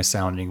being a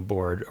sounding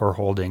board or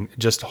holding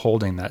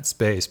that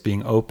space,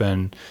 being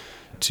open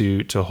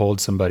to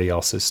hold somebody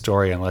else's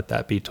story and let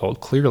that be told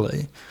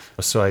clearly.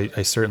 So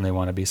I certainly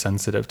want to be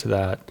sensitive to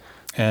that.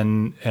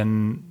 And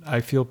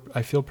I feel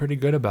pretty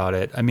good about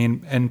it. I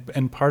mean,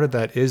 and part of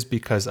that is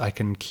because I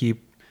can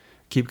keep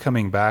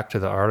coming back to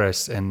the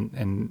artist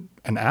and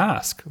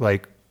ask,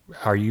 like,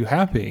 are you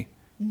happy?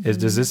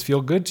 Does this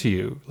feel good to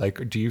you?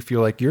 Like, do you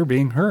feel like you're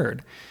being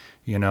heard?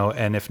 You know,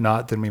 and if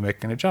not, then we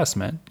make an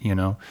adjustment, you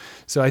know?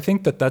 So I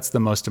think that's the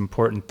most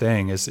important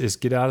thing is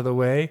get out of the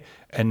way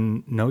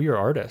and know your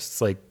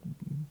artists, like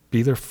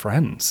be their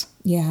friends.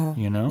 Yeah.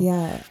 You know?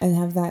 Yeah. And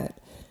have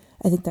that,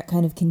 I think that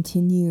kind of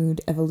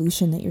continued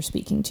evolution that you're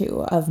speaking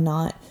to, of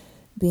not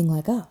being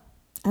like, oh,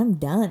 I'm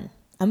done.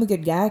 I'm a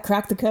good guy,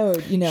 crack the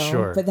code, you know,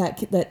 sure. But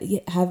that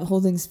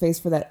holding space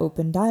for that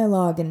open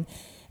dialogue and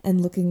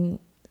looking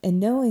and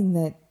knowing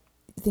that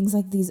things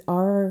like these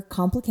are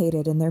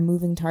complicated and they're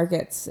moving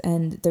targets,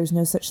 and there's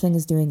no such thing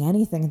as doing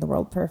anything in the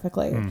world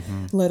perfectly,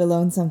 let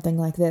alone something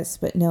like this.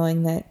 But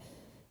knowing that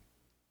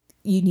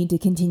you need to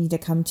continue to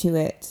come to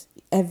it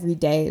every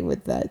day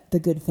with the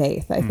good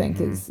faith, I think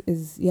is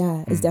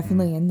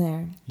definitely in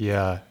there.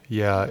 Yeah.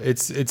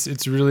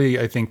 It's really,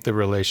 I think the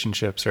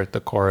relationships are at the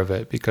core of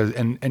it, because,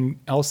 and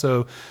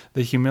also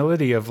the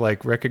humility of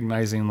like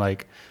recognizing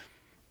like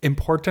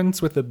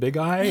importance with a big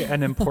I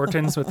and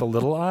importance with a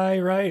little I,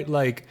 right?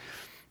 Like,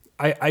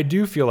 I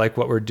do feel like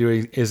what we're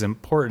doing is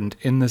important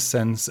in the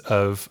sense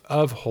of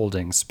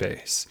holding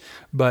space,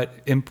 but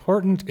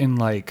important in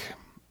like,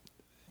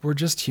 we're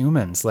just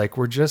humans. Like,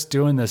 we're just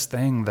doing this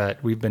thing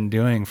that we've been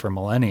doing for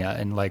millennia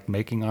and like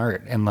making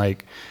art. And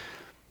like,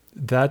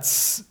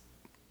 that's,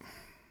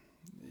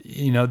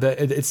 that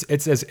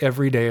it's as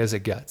everyday as it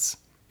gets.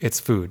 It's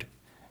food.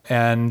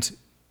 And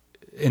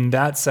in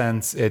that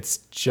sense, it's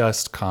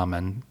just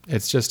common.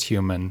 It's just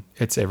human.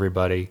 It's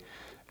everybody.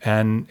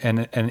 And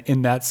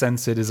in that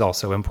sense, it is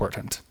also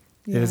important.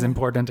 Yeah. It is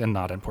important and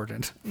not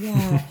important.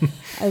 Yeah.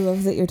 I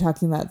love that you're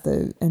talking about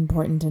the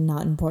important and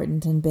not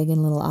important and big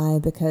and little I,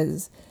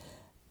 because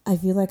I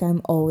feel like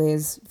I'm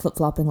always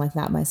flip-flopping like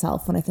that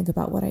myself when I think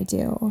about what I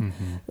do.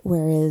 Mm-hmm.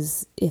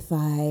 Whereas if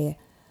I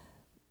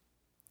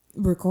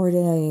record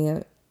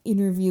a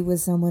interview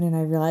with someone and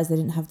I realize I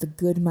didn't have the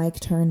good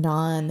mic turned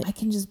on, I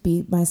can just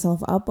beat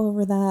myself up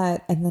over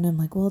that. And then I'm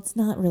like, well, it's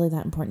not really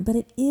that important, but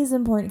it is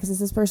important because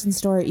it's this person's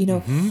story,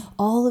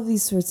 all of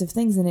these sorts of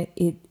things. And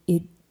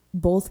it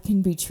both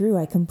can be true.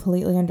 I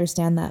completely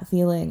understand that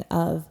feeling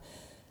of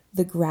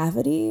the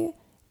gravity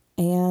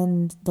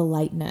and the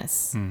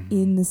lightness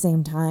in the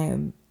same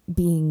time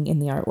being in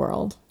the art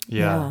world.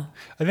 Yeah.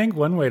 I think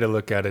one way to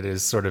look at it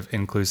is sort of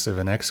inclusive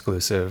and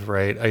exclusive,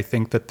 right? I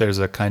think that there's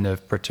a kind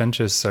of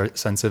pretentious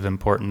sense of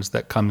importance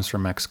that comes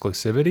from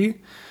exclusivity.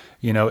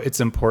 It's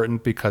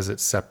important because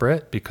it's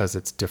separate, because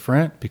it's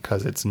different,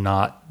 because it's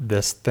not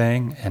this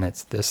thing and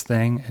it's this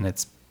thing and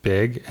it's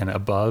big and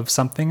above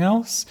something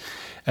else.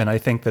 And I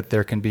think that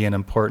there can be an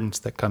importance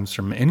that comes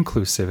from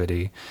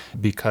inclusivity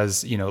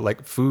because,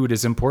 like food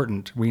is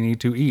important. We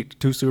need to eat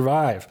to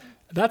survive.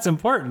 That's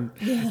important,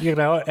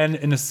 and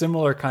in a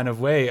similar kind of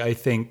way, I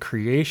think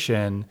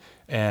creation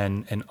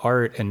and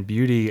art and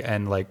beauty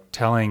and like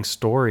telling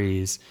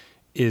stories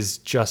is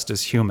just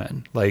as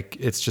human. Like,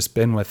 it's just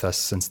been with us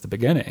since the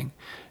beginning,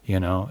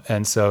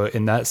 and so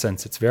in that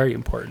sense, it's very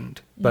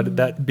important, but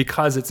that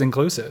because it's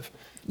inclusive.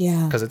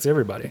 Yeah. Because it's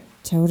everybody.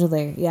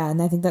 Totally. Yeah.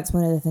 And I think that's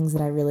one of the things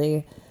that I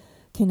really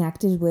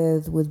connected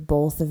with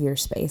both of your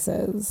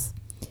spaces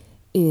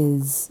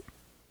is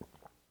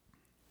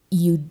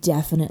you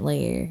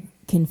definitely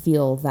can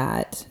feel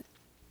that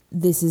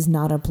this is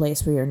not a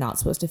place where you're not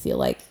supposed to feel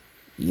like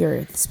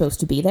you're supposed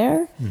to be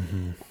there.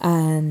 Mm-hmm.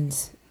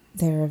 And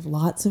there are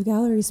lots of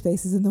gallery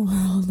spaces in the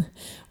world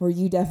where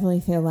you definitely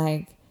feel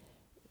like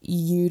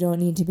you don't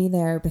need to be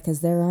there because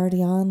they're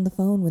already on the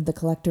phone with the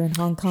collector in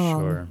Hong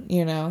Kong,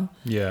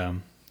 Yeah.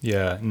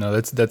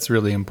 No, that's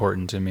really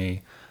important to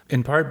me.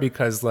 In part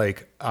because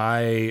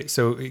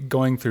so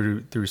going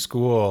through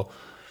school,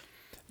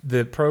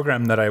 the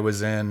program that I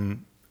was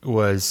in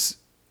was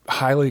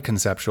highly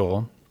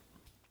conceptual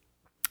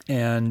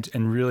and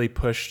really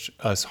pushed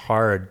us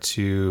hard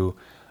to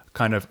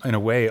kind of, in a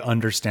way,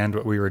 understand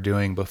what we were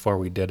doing before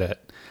we did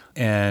it.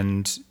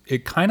 And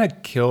it kind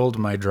of killed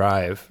my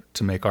drive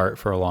to make art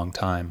for a long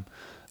time.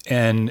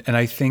 And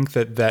I think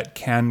that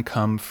can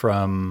come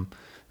from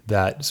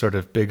that sort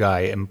of big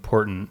I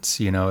importance.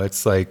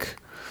 It's like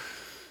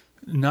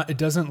it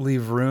doesn't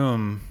leave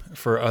room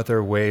for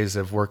other ways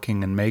of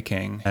working and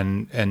making.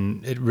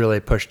 And it really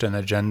pushed an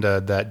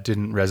agenda that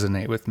didn't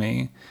resonate with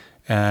me.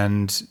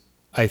 And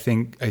I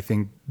think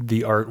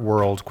the art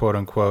world, quote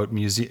unquote,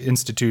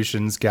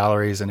 institutions,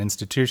 galleries and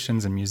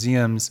institutions and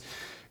museums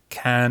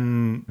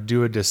can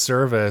do a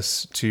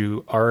disservice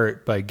to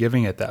art by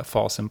giving it that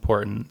false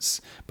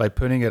importance, by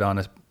putting it on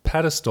a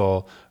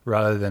pedestal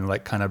rather than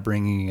like kind of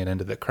bringing it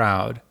into the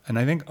crowd. And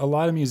I think a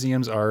lot of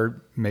museums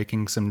are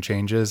making some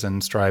changes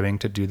and striving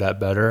to do that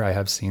better. I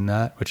have seen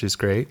that, which is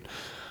great.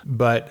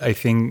 But I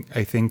think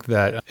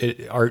that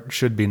art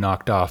should be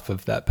knocked off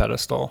of that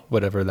pedestal,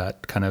 whatever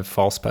that kind of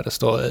false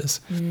pedestal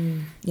is.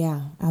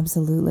 Yeah,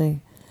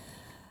 absolutely.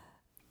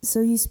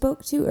 So you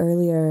spoke to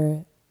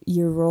earlier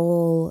your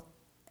role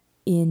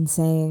in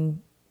saying,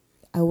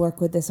 I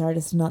work with this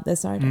artist, not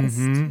this artist,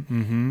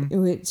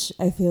 which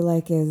I feel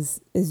like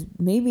is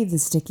maybe the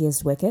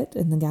stickiest wicket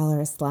in the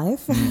gallerist's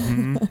life.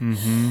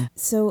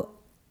 So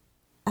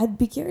I'd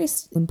be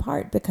curious in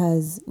part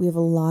because we have a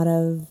lot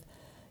of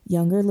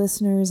younger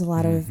listeners, a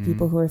lot of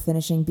people who are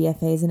finishing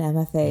BFAs and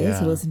MFAs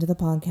who listen to the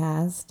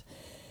podcast.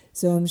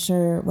 So I'm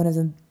sure one of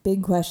the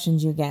big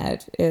questions you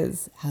get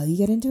is how you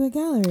get into a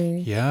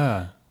gallery.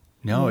 Yeah.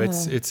 No,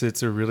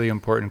 it's a really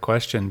important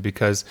question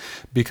because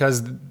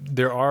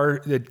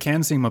it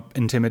can seem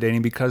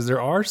intimidating because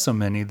there are so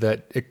many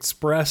that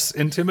express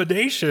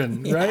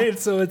intimidation, right?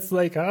 So it's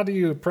like, how do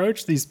you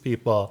approach these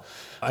people?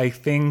 I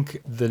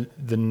think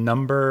the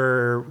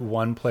number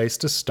one place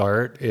to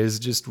start is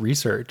just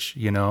research,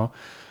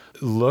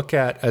 look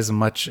at as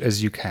much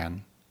as you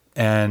can.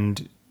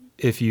 And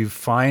if you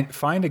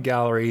find a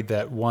gallery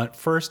that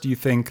first you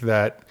think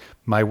that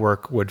my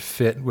work would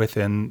fit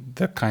within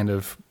the kind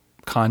of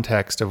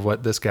context of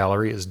what this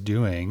gallery is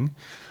doing,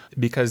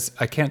 because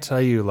I can't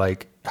tell you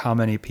like how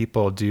many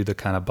people do the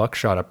kind of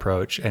buckshot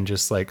approach and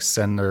just like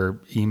send their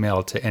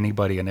email to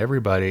anybody and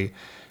everybody.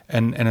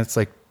 And it's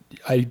like,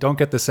 I don't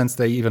get the sense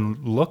they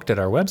even looked at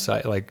our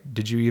website. Like,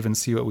 did you even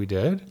see what we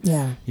did?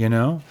 Yeah. You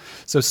know?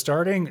 So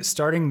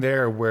starting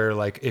there where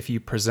like, if you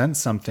present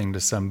something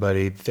to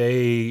somebody,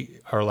 they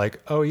are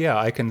like, oh yeah,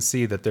 I can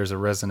see that there's a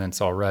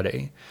resonance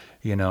already.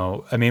 You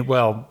know,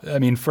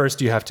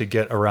 first you have to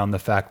get around the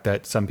fact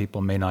that some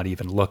people may not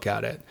even look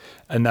at it.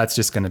 And that's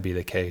just going to be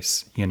the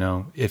case. You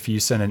know, if you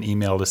send an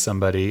email to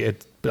somebody,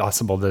 it's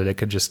possible that it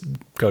could just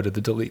go to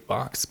the delete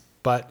box.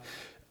 But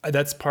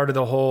that's part of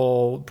the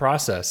whole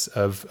process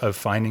of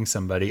finding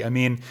somebody. I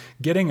mean,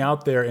 getting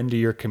out there into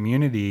your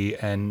community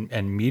and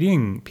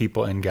meeting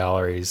people in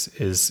galleries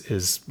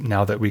is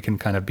now that we can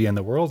kind of be in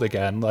the world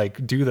again,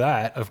 like do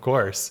that, of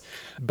course.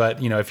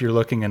 But, you know, if you're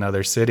looking in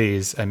other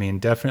cities, I mean,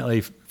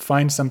 definitely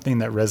find something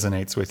that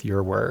resonates with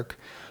your work.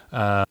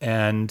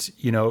 And,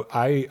 you know,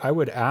 I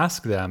would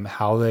ask them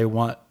how they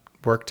want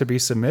work to be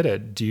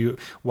submitted.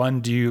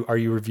 Are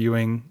you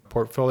reviewing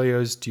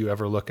portfolios? Do you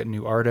ever look at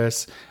new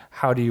artists?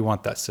 How do you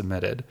want that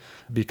submitted?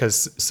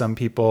 Because some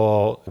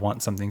people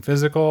want something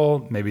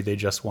physical. Maybe they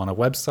just want a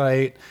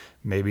website.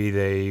 Maybe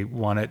they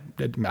want it,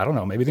 I don't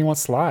know, maybe they want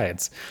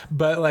slides.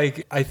 But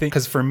like, I think,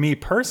 because for me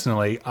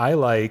personally, I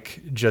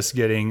like just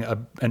getting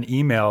an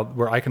email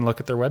where I can look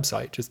at their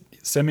website. Just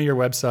send me your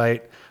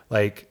website,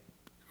 like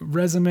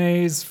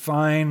resumes,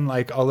 fine.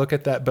 Like I'll look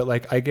at that, but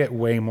like I get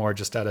way more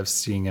just out of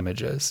seeing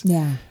images.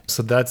 Yeah.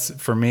 So that's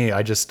for me.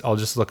 I'll just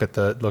look at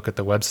the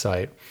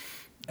website.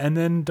 And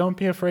then don't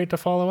be afraid to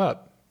follow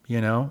up,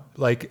 you know?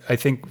 Like, I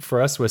think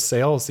for us with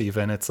sales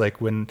even, it's like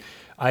when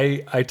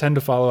I tend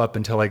to follow up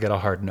until I get a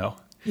hard no.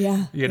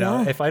 Yeah. You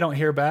know, if I don't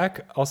hear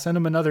back, I'll send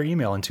them another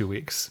email in 2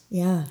 weeks.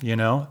 Yeah. You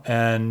know,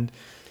 and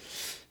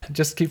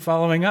just keep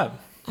following up.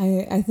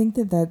 I think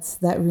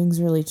that rings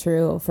really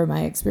true for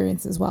my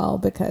experience as well,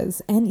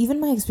 and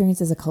even my experience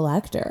as a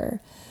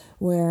collector,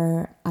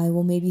 where I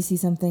will maybe see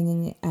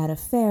something at a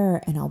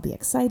fair and I'll be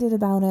excited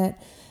about it.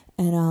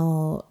 And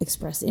I'll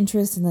express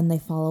interest, and then they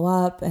follow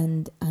up,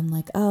 and I'm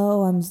like,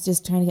 oh, I'm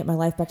just trying to get my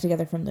life back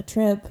together from the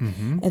trip.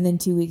 Mm-hmm. And then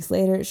 2 weeks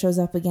later, it shows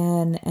up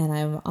again, and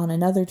I'm on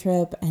another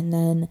trip. And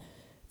then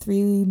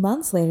 3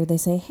 months later, they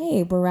say,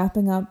 hey, we're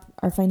wrapping up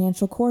our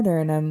financial quarter,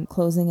 and I'm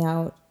closing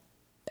out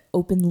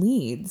open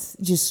leads,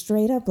 just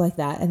straight up like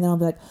that. And then I'll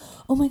be like,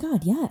 oh my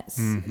God, yes.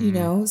 Mm-hmm. You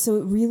know, so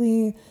it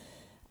really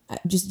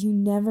you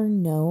never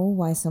know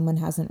why someone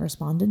hasn't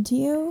responded to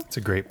you. It's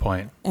a great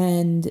point.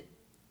 And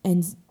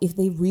if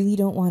they really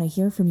don't want to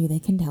hear from you, they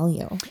can tell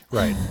you.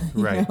 Right.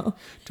 know?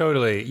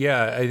 Totally.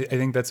 Yeah. I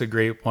think that's a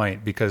great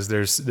point, because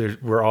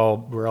we're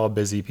all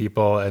busy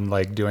people and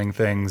like doing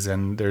things,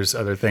 and there's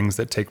other things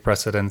that take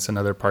precedence in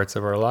other parts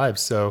of our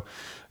lives. So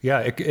yeah,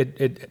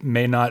 it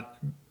may not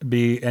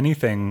be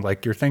anything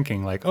like you're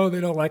thinking, like, oh,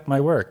 they don't like my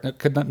work.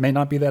 It may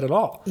not be that at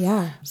all.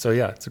 Yeah. So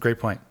yeah, it's a great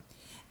point.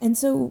 And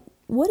so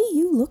what do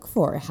you look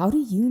for? How do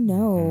you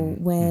know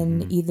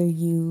when either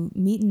you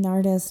meet an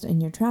artist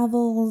in your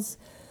travels,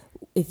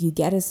 if you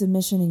get a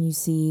submission and you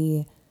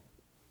see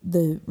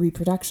the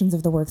reproductions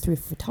of the work through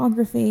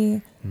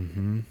photography,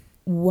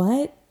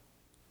 what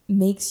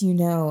makes you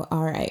know,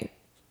 all right,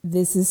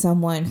 this is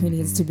someone who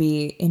needs to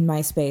be in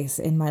my space,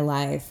 in my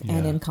life,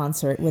 and in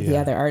concert with the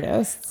other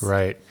artists?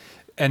 Right.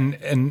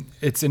 And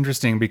it's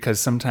interesting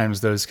because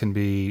sometimes those can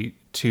be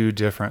two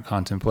different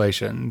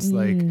contemplations.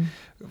 Like,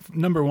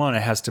 number one,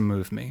 it has to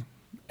move me.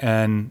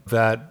 And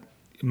that,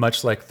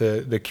 much like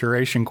the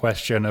curation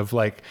question of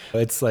like,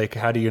 it's like,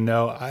 how do you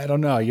know? I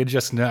don't know. You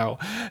just know.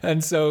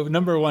 And so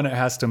number one, it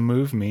has to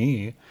move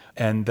me.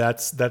 And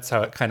that's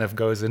how it kind of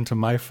goes into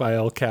my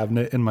file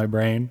cabinet in my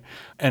brain.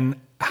 And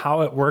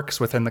how it works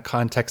within the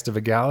context of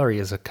a gallery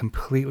is a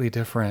completely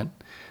different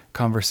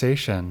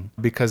conversation,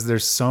 because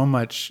there's so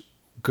much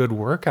good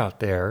work out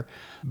there,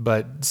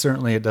 but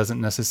certainly it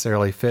doesn't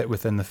necessarily fit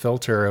within the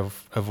filter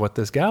of what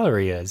this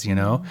gallery is, you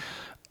know?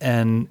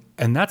 And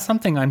that's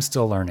something I'm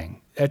still learning.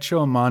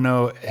 Etcho a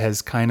Mano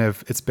has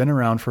it's been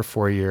around for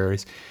 4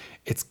 years.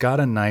 It's got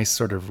a nice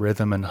sort of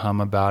rhythm and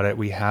hum about it.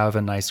 We have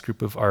a nice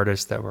group of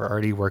artists that we're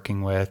already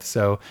working with.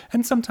 So,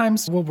 and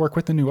sometimes we'll work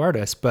with a new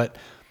artist, but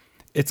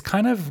it's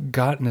kind of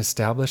got an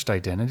established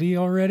identity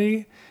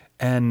already.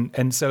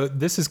 And so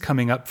this is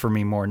coming up for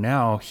me more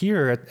now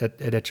here at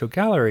Etcho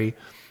Gallery.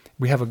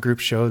 We have a group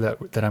show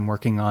that I'm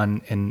working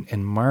on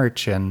in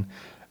March, and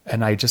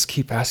I just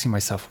keep asking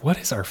myself, what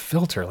is our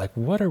filter? Like,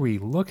 what are we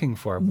looking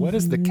for? What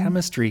is the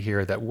chemistry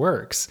here that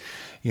works?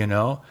 You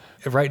know,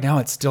 right now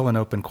it's still an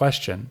open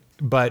question,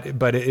 but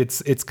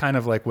it's kind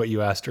of like what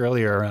you asked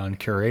earlier around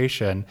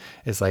curation,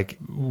 is like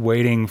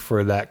waiting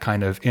for that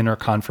kind of inner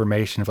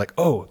confirmation of like,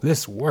 oh,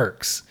 this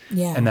works.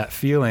 Yeah. And that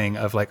feeling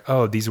of like,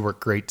 oh, these work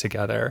great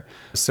together.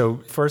 So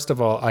first of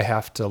all, I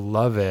have to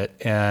love it.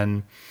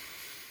 And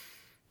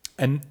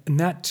And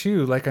that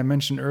too, like I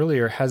mentioned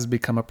earlier, has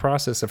become a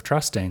process of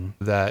trusting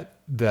that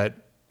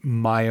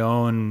my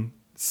own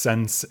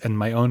sense and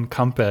my own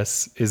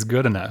compass is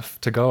good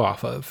enough to go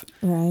off of.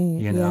 Right.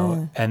 You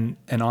know, and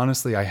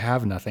honestly, I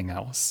have nothing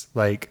else.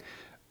 Like,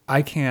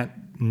 I can't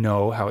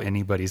know how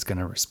anybody's going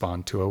to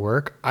respond to a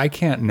work. I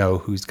can't know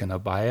who's going to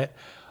buy it.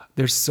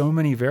 There's so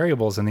many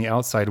variables in the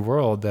outside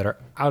world that are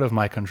out of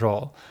my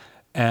control.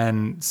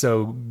 And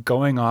so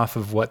going off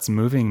of what's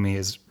moving me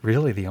is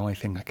really the only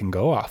thing I can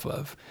go off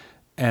of.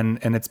 And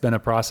it's been a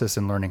process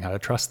in learning how to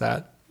trust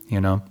that,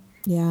 you know?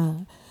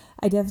 Yeah.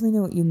 I definitely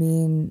know what you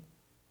mean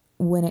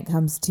when it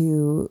comes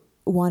to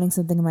wanting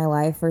something in my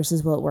life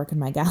versus will it work in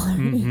my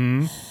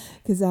gallery.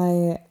 Because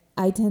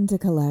I tend to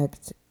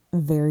collect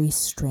very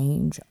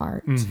strange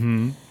art.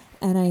 And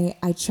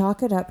I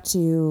chalk it up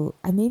to,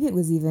 maybe it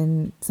was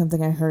even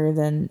something I heard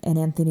in an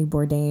Anthony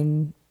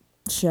Bourdain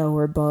show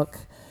or book,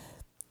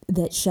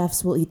 that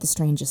chefs will eat the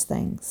strangest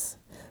things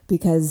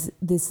because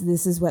this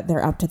is what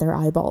they're up to their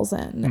eyeballs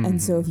in.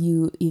 And so if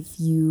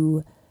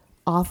you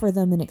offer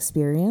them an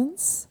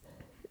experience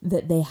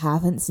that they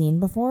haven't seen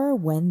before,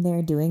 when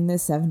they're doing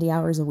this 70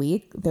 hours a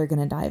week, they're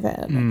going to dive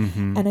in.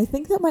 And I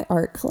think that my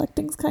art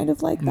collecting's kind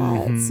of like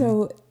that.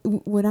 So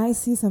when I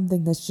see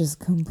something that's just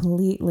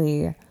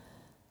completely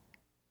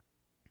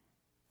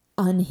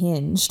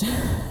unhinged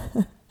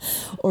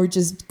or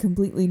just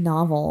completely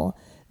novel,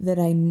 that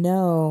I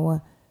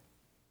know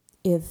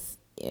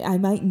I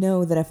might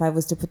know that if I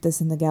was to put this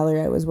in the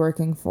gallery I was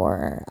working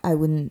for, I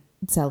wouldn't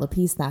sell a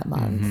piece that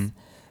month.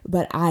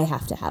 But I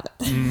have to have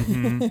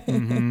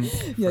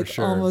it. Like,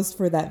 sure. Almost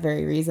for that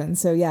very reason.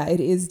 So yeah, it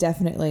is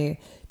definitely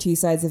two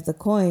sides of the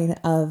coin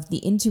of the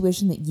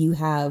intuition that you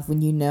have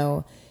when you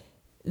know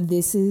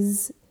this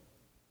is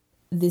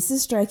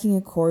striking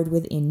a chord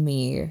within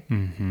me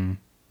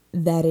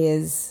that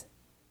is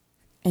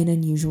an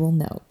unusual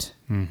note.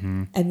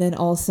 And then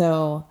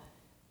also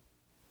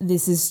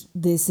this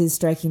is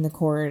striking the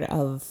chord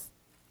of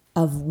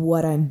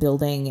what I'm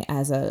building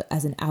as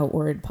an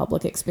outward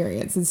public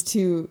experience. It's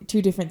two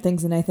different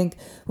things. And I think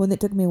one that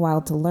took me a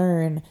while to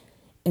learn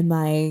in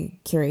my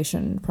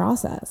curation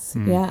process.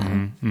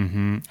 I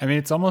mean,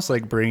 it's almost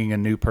like bringing a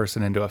new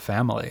person into a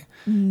family,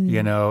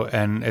 you know,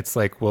 and it's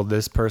like, will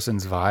this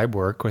person's vibe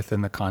work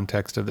within the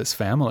context of this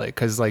family?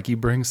 Because like you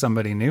bring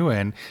somebody new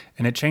in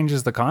and it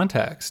changes the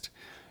context,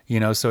 you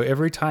know, so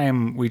every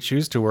time we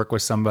choose to work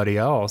with somebody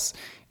else,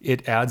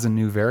 it adds a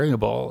new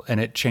variable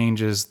and it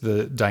changes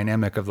the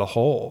dynamic of the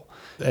whole.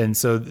 And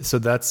so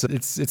that's,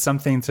 it's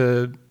something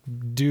to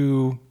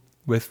do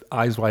with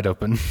eyes wide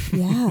open.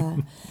 Yeah.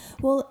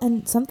 Well,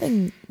 and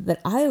something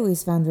that I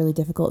always found really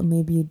difficult, and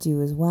maybe you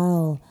do as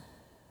well,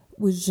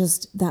 was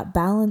just that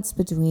balance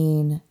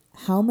between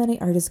how many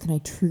artists can I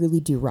truly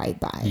do right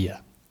by? Yeah.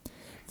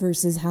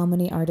 Versus how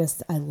many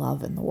artists I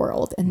love in the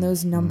world. And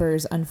those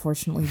numbers,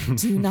 unfortunately,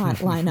 do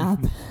not line up.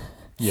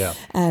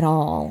 At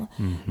all.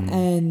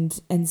 And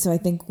so I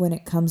think when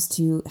it comes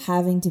to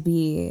having to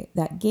be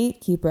that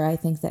gatekeeper, I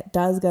think that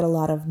does get a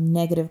lot of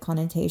negative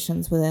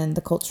connotations within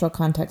the cultural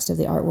context of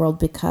the art world,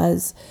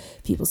 because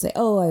people say,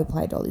 oh, I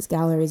applied to all these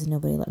galleries and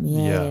nobody let me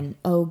in. And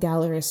oh,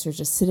 gallerists are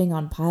just sitting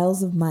on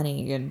piles of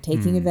money and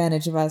taking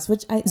advantage of us,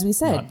 which, as we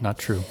said, not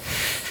true.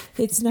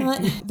 It's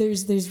not,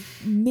 there's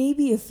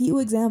maybe a few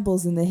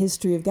examples in the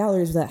history of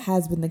galleries where that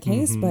has been the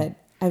case, but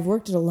I've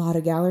worked at a lot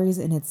of galleries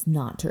and it's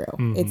not true.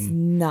 It's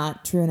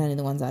not true in any of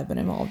the ones I've been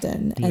involved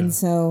in. And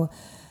so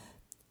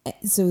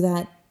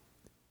that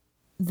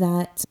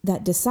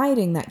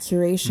deciding, that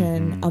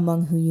curation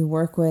among who you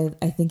work with,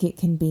 I think it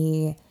can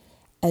be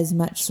as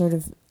much sort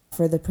of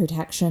for the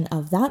protection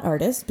of that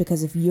artist,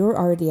 because if you're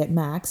already at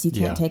max, you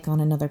can't take on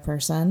another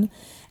person,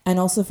 and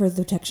also for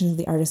the protection of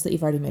the artist that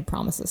you've already made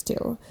promises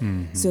to.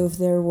 So if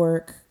their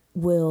work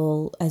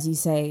will, as you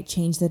say,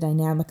 change the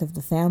dynamic of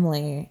the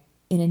family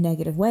in a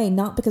negative way,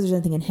 not because there's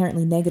anything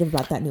inherently negative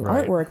about that new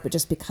artwork, but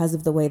just because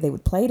of the way they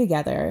would play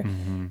together,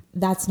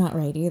 that's not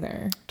right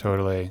either.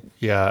 Totally.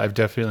 Yeah, I've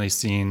definitely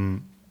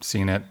seen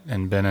it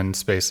and been in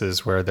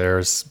spaces where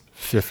there's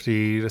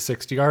 50 to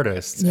 60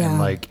 artists and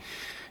like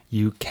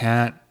you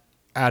can't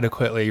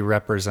adequately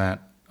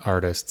represent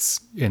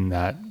artists in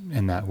that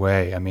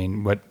way. I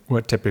mean,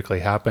 what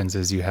typically happens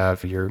is you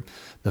have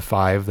the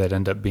 5 that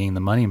end up being the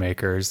money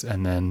makers,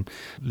 and then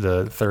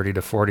the 30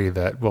 to 40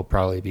 that will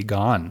probably be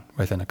gone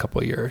within a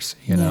couple of years,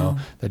 you know,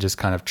 that just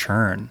kind of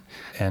churn.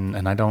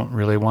 And I don't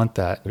really want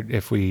that.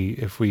 If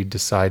we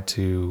decide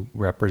to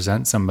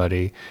represent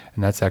somebody,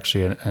 and that's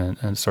actually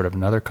a sort of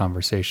another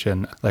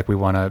conversation, like we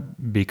want to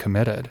be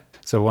committed.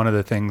 So one of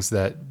the things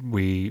that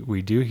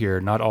we do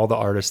here, not all the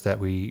artists that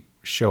we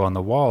show on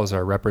the walls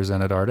are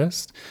represented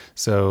artists.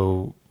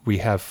 So we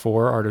have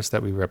 4 artists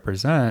that we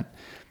represent,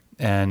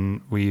 and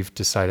we've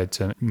decided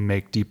to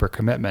make deeper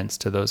commitments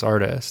to those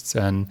artists.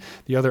 And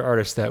the other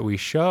artists that we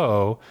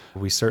show,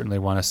 we certainly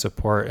want to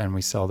support and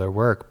we sell their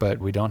work, but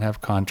we don't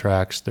have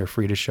contracts. They're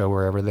free to show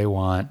wherever they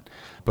want.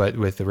 But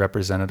with the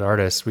represented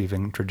artists, we've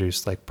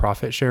introduced like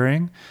profit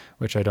sharing,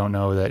 which I don't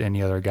know that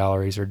any other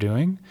galleries are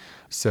doing.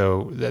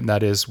 So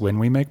that is when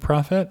we make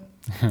profit.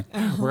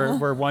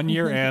 We're 1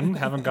 year in,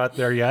 haven't got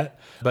there yet,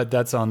 but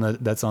that's on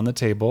the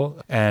table.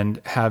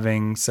 And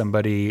having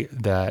somebody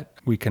that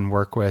we can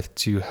work with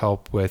to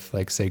help with,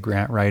 like, say,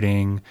 grant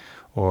writing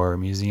or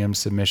museum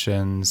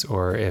submissions,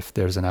 or if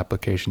there's an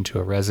application to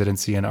a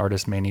residency an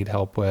artist may need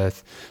help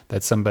with,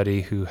 that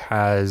somebody who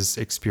has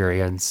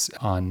experience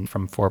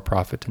from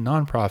for-profit to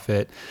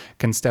nonprofit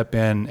can step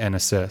in and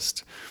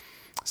assist.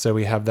 So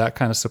we have that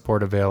kind of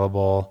support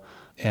available.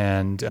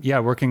 And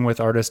working with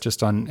artists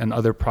just on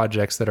other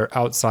projects that are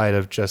outside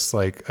of just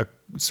like a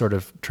sort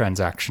of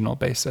transactional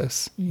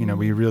basis. Mm-hmm.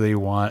 We really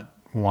want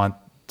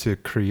to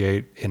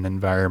create an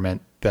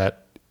environment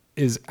that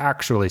is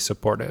actually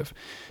supportive.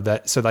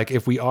 So like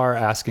if we are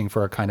asking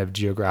for a kind of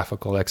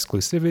geographical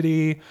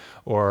exclusivity,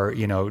 or,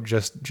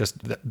 just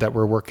that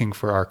we're working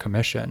for our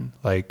commission,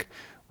 like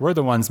we're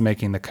the ones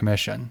making the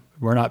commission.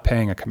 We're not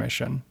paying a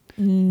commission.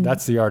 Mm.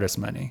 That's the artist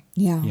money.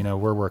 Yeah.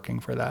 We're working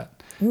for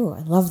that. Ooh,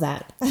 I love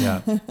that.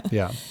 Yeah.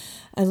 Yeah.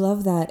 I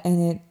love that.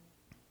 And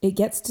it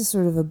gets to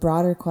sort of a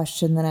broader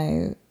question that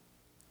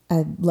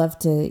I'd love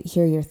to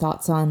hear your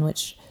thoughts on,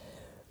 which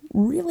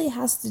really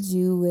has to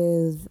do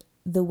with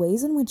the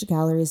ways in which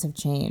galleries have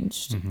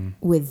changed mm-hmm.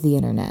 with the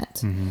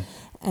internet. Mm-hmm.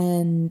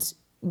 And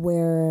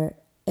where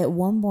at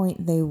one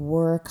point they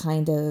were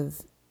kind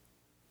of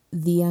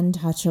the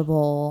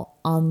untouchable,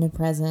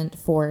 omnipresent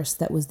force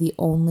that was the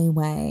only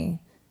way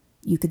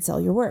you could sell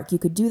your work. You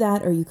could do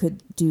that, or you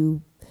could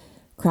do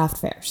craft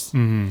fairs,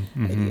 mm-hmm,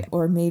 mm-hmm.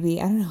 or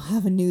maybe, I don't know,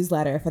 have a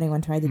newsletter if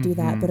anyone tried to do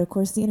mm-hmm. that. But of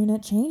course, the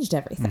internet changed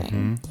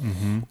everything, mm-hmm,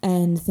 mm-hmm.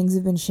 and things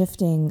have been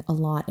shifting a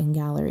lot in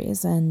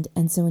galleries. And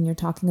so when you're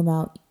talking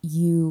about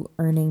you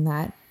earning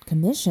that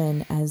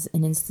commission as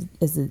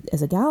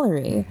a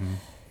gallery, mm-hmm.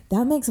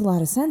 that makes a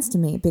lot of sense to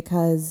me,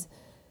 because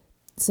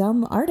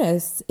some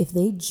artists, if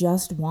they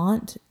just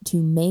want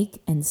to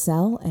make and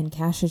sell and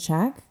cash a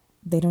check,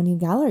 they don't need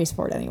galleries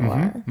for it anymore.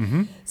 Mm-hmm,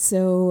 mm-hmm.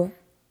 So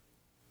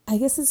I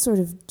guess it's sort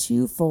of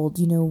twofold.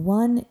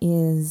 One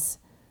is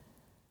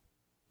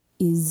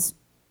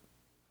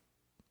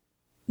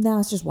now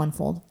it's just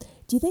onefold.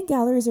 Do you think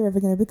galleries are ever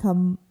going to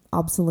become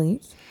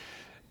obsolete?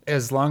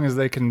 As long as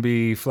they can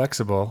be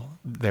flexible,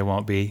 they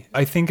won't be.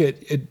 I think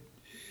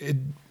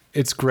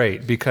it's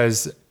great,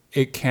 because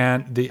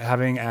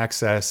having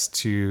access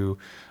to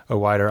a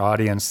wider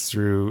audience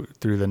through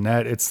the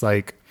net. It's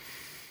like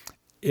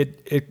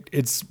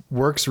it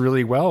works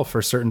really well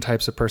for certain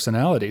types of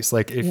personalities.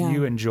 Like if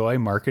you enjoy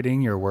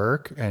marketing your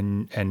work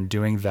and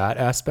doing that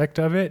aspect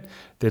of it,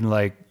 then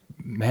like,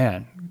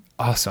 man,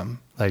 awesome.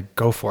 Like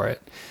go for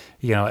it.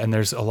 And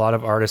there's a lot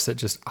of artists that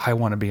just, I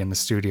want to be in the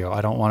studio.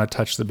 I don't want to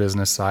touch the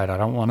business side. I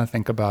don't want to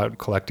think about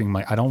collecting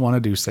I don't want to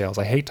do sales.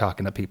 I hate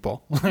talking to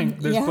people. Like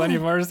there's plenty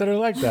of artists that are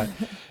like that.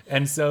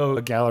 And so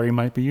a gallery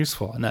might be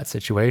useful in that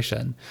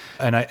situation.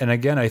 And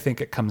again, I think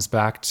it comes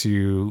back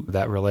to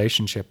that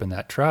relationship and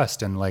that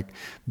trust, and like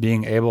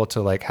being able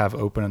to like have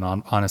open and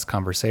honest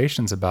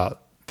conversations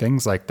about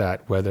things like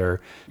that,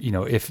 whether,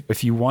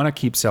 if you want to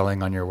keep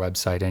selling on your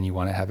website and you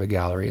want to have a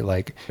gallery,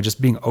 like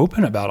just being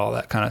open about all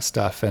that kind of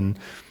stuff. And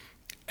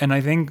I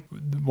think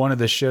one of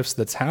the shifts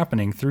that's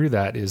happening through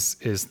that is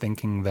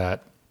thinking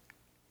that,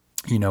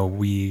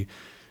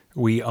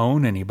 we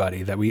own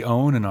anybody, that we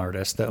own an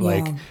artist, that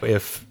like,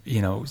 if,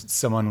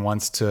 someone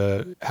wants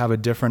to have a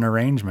different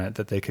arrangement,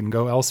 that they can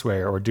go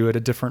elsewhere or do it a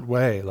different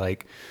way.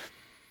 Like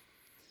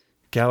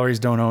galleries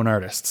don't own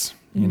artists,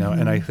 mm-hmm.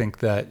 And I think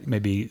that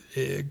maybe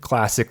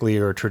classically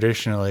or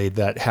traditionally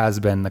that has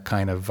been the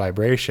kind of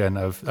vibration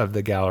of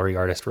the gallery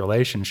artist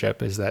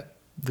relationship, is that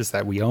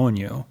we own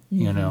you,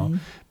 mm-hmm.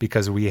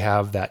 Because we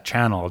have that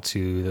channel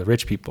to the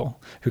rich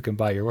people who can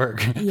buy your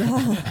work,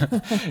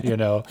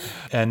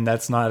 and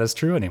that's not as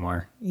true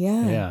anymore.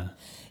 Yeah.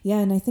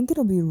 And I think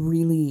it'll be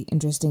really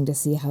interesting to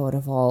see how it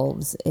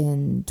evolves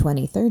in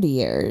 20, 30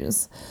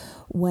 years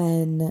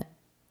when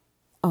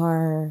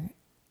our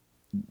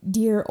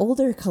dear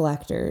older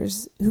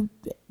collectors, who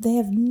they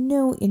have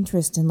no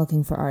interest in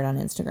looking for art on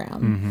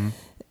Instagram, mm-hmm.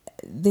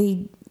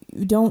 they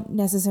don't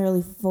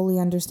necessarily fully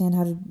understand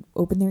how to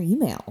open their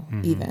email,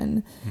 mm-hmm.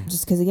 even mm-hmm.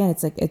 just because, again,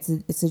 it's like it's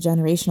a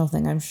generational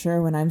thing. I'm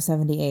sure when I'm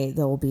 78,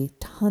 there will be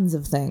tons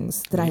of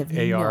things that I have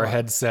AR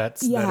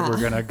headsets that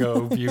we're gonna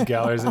go view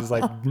galleries. It's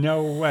like,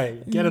 no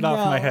way, get it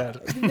off my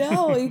head.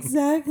 No,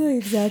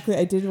 exactly.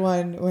 I did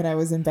one when I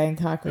was in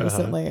Bangkok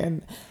recently,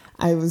 and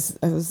I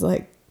was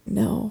like,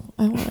 no,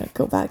 I want to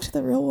go back to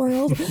the real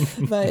world.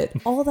 But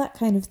all that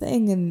kind of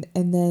thing,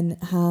 and then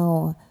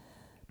how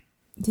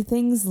do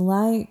things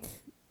like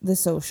the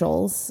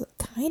socials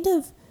kind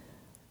of,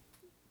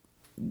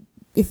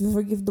 if you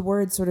forgive the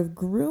word, sort of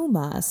groom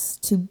us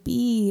to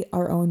be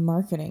our own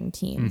marketing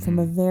team, mm-hmm. from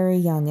a very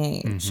young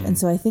age. Mm-hmm. And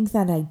so I think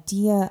that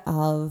idea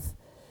of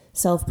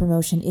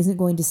self-promotion isn't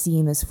going to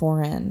seem as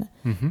foreign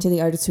mm-hmm. to the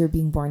artists who are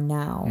being born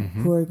now,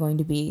 mm-hmm. who are going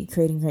to be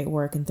creating great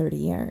work in 30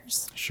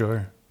 years.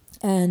 Sure.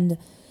 And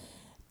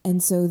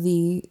And so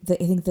I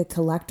think the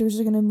collectors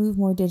are going to move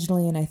more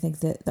digitally, and I think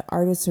that the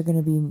artists are going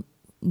to be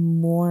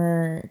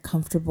more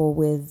comfortable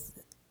with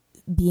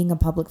being a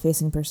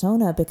public-facing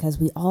persona, because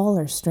we all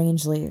are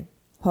strangely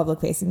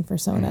public-facing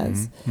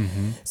personas.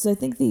 So I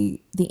think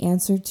the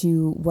answer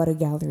to what a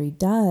gallery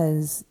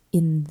does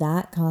in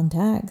that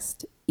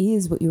context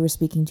is what you were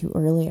speaking to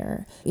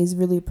earlier, is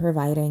really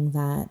providing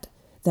that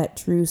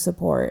true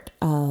support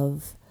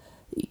of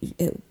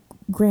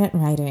grant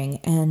writing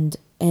and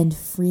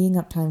freeing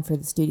up time for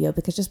the studio,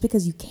 because just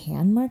because you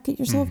can market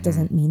yourself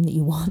doesn't mean that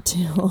you want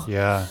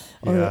to.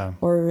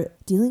 Or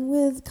dealing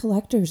with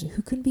collectors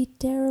who can be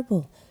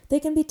terrible. They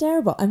can be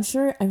terrible. I'm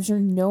sure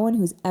no one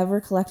who's ever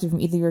collected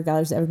from either of your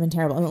galleries has ever been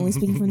terrible. I'm only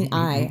speaking from the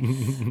eye.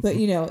 But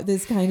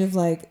this kind of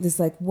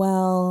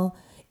well,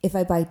 if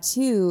I buy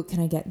 2, can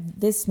I get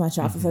this much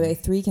off? If I buy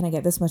 3, can I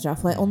get this much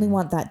off? Well, I only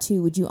want that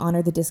 2. Would you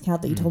honor the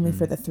discount that you told me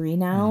for the 3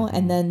 now?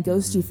 And then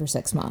ghost you for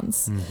 6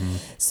 months.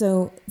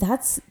 So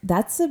that's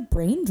a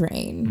brain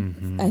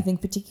drain, I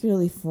think,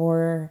 particularly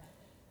for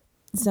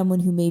someone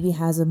who maybe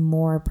has a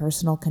more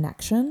personal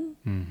connection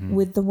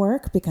with the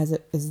work because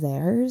it is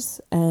theirs.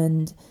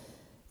 And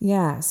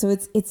so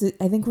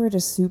I think we're at a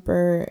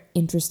super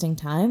interesting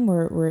time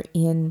where we're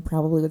in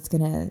probably what's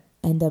going to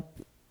end up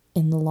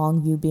in the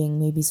long view being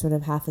maybe sort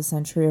of half a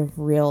century of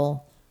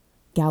real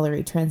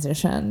gallery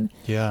transition.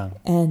 Yeah.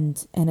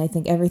 And I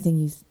think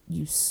everything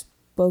you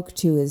spoke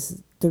to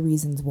is the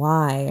reasons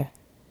why.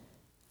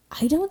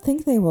 I don't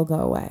think they will go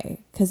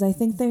away, because I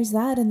think there's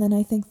that. And then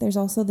I think there's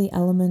also the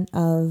element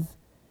of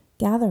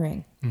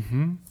gathering,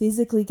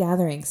 physically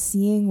gathering,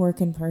 seeing work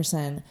in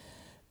person,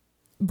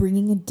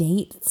 bringing a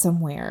date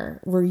somewhere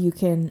where you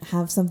can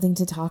have something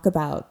to talk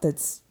about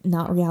that's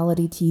not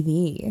reality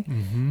TV.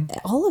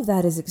 All of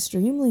that is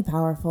extremely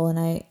powerful. And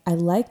I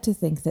like to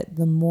think that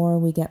the more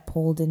we get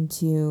pulled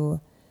into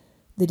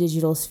the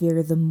digital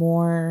sphere, the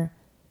more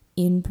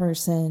in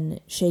person,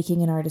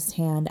 shaking an artist's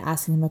hand,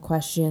 asking them a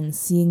question,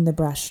 seeing the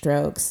brush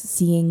strokes,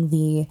 seeing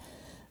the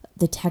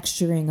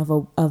texturing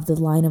of the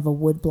line of a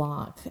wood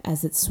block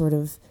as it's sort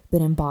of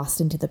been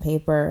embossed into the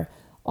paper.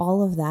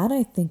 All of that,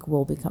 I think,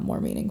 will become more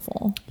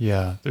meaningful.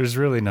 Yeah, there's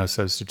really no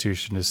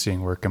substitution to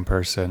seeing work in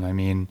person. I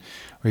mean,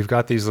 we've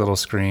got these little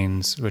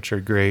screens, which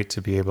are great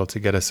to be able to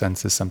get a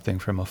sense of something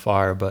from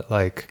afar, but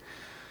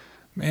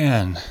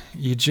man,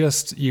 you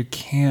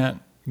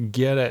can't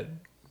get it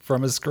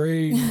from a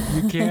screen.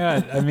 You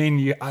can't. I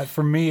mean,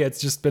 for me, it's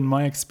just been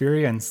my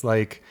experience.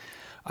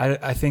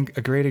 I think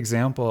a great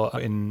example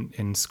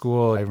in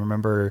school, I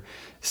remember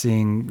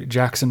seeing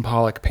Jackson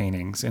Pollock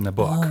paintings in the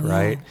book,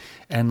 right?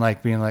 And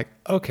being like,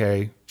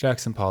 okay,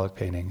 Jackson Pollock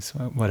paintings,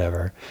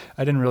 whatever.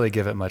 I didn't really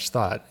give it much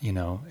thought,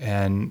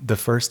 and the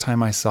first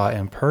time I saw it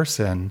in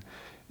person,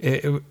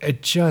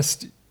 it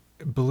just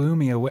blew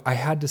me away. I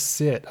had to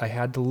sit, I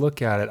had to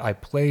look at it. I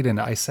played in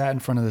it. I sat in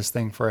front of this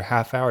thing for a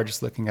half hour,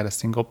 just looking at a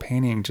single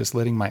painting, just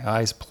letting my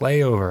eyes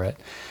play over it.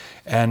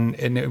 And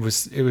it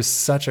was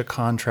such a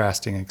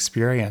contrasting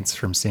experience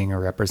from seeing a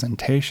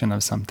representation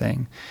of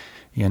something,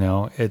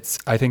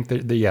 I think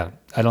that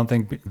I don't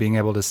think being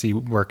able to see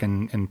work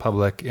in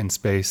public, in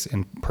space,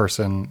 in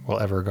person will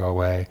ever go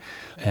away.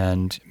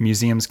 And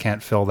museums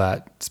can't fill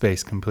that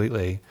space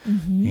completely.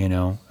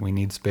 We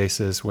need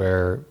spaces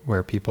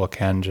where people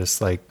can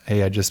just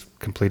hey, I just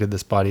completed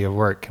this body of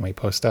work. Can we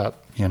post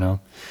up?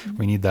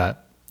 We need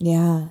that.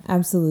 Yeah,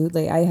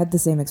 absolutely. I had the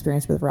same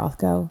experience with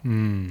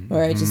Rothko,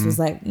 where I just was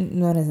like,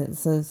 what is it?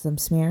 So some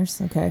smears?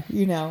 Okay.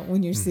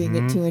 When you're seeing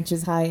it 2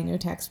 inches high in your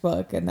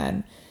textbook, and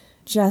then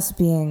just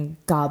being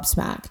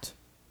gobsmacked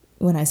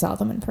when I saw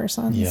them in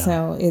person. Yeah.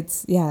 So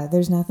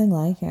there's nothing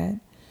like it.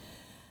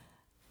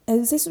 I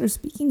would say, sort of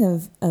speaking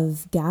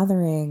of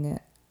gathering,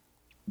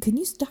 can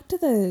you talk to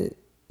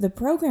the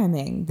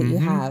programming that you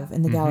have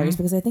in the galleries?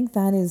 Because I think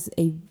that is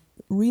a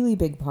really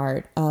big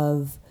part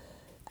of,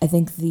 I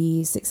think,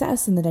 the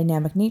success and the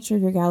dynamic nature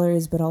of your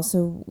galleries, but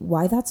also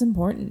why that's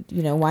important.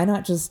 Why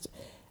not just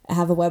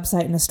have a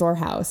website and a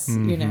storehouse,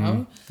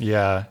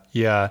 Yeah.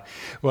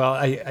 Well,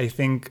 I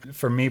think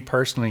for me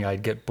personally,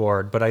 I'd get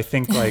bored, but I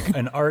think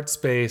an art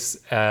space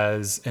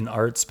as an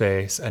art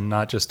space and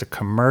not just a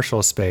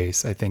commercial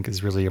space, I think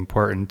is really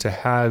important. To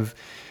have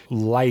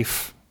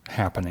life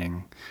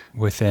happening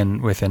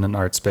within an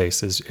art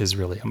space is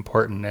really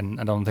important. And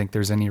I don't think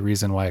there's any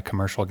reason why a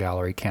commercial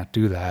gallery can't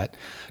do that,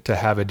 to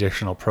have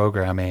additional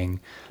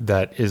programming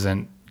that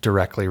isn't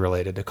directly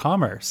related to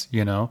commerce,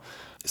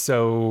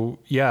 So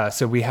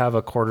we have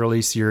a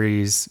quarterly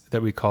series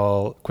that we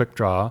call Quick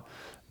Draw,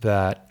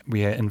 that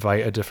we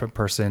invite a different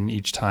person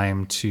each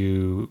time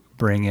to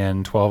bring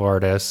in 12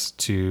 artists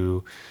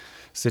to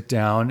sit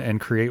down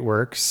and create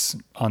works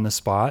on the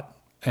spot.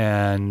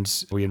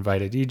 And we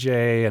invite a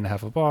DJ and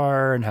have a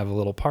bar and have a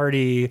little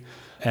party,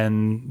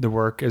 and the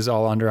work is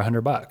all under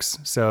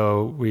 $100.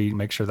 So we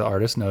make sure the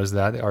artist knows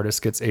that. The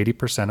artist gets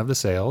 80% of the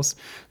sales.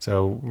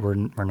 So we're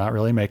not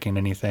really making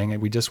anything.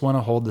 And we just want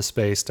to hold the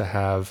space to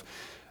have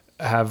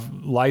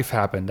life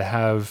happen, to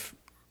have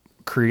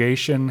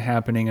creation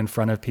happening in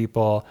front of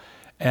people,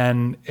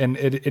 And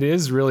it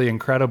is really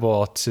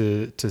incredible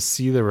to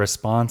see the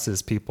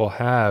responses people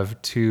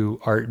have to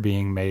art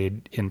being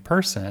made in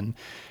person.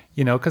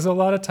 Because a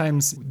lot of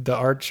times the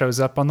art shows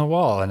up on the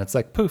wall and it's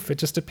like, poof, it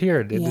just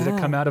appeared. Did it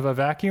come out of a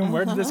vacuum?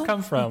 Where did this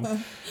come from?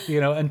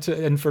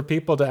 And for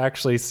people to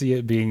actually see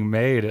it being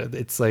made,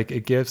 it's like,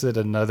 it gives it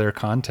another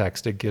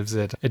context. It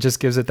just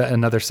gives it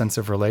another sense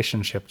of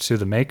relationship to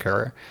the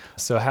maker.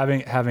 So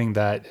having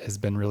that has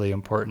been really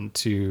important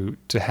to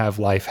have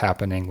life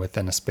happening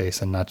within a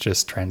space and not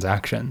just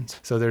transactions.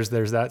 So there's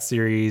that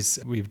series.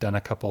 We've done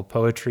a couple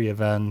poetry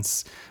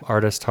events,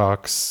 artist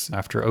talks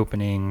after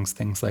openings,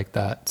 things like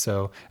that.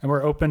 And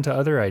we're open to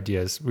other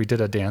ideas. We did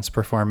a dance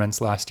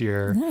performance last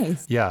year.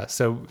 Nice. Yeah.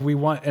 So we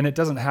want, and it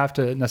doesn't have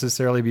to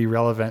necessarily be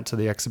relevant to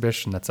the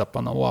exhibition that's up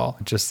on the wall.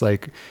 Just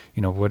like,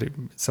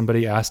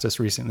 somebody asked us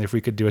recently if we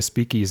could do a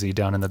speakeasy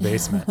down in the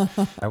basement.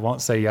 I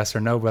won't say yes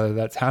or no whether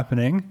that's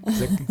happening.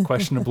 Is it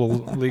questionable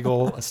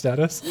legal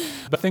status?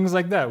 But things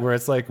like that, where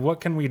it's like, what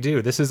can we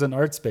do? This is an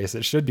art space.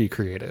 It should be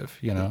creative,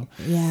 Yeah.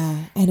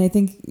 And I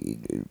think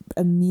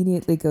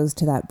immediately goes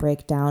to that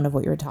breakdown of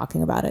what you were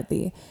talking about at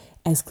the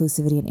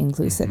exclusivity and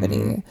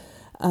inclusivity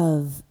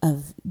of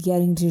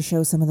getting to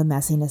show some of the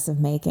messiness of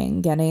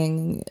making,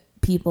 getting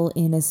people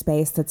in a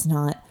space that's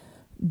not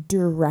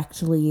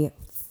directly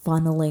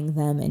funneling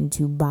them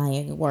into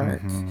buying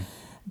work,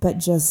 but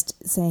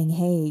just saying,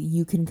 hey,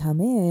 you can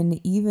come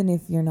in even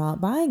if you're not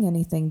buying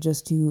anything,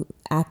 just to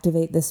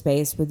activate the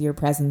space with your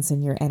presence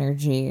and your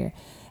energy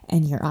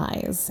and your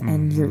eyes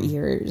and your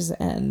ears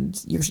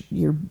and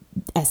your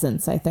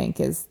essence, I think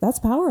that's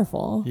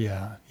powerful.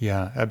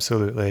 Yeah,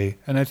 absolutely.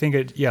 And I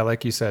think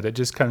like you said, it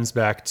just comes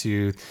back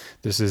to,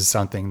 this is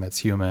something that's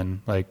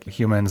human. Like,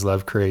 humans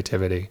love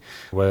creativity,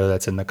 whether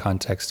that's in the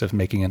context of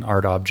making an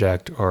art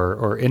object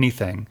or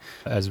anything,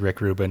 as Rick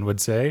Rubin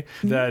would say,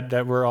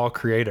 that we're all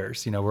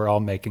creators, we're all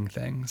making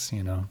things,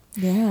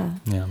 Yeah.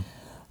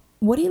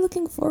 What are you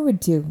looking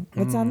forward to?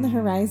 What's on the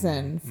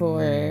horizon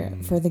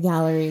for the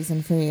galleries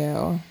and for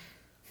you?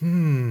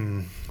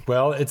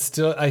 Well,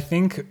 I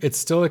think it's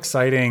still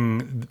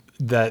exciting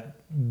that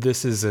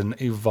this is an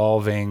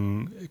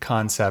evolving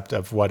concept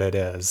of what it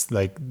is.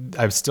 Like,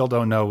 I still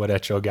don't know what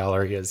Echo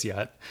Gallery is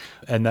yet.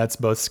 And that's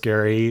both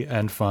scary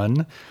and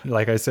fun.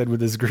 Like I said,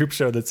 with this group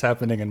show that's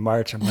happening in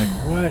March, I'm like,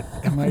 what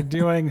am I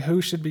doing?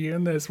 Who should be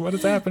in this? What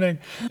is happening?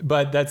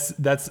 But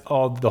that's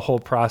all the whole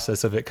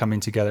process of it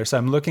coming together. So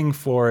I'm looking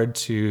forward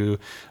to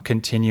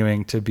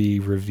continuing to be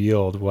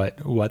revealed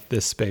what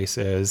this space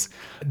is.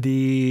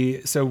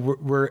 So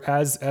we're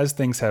as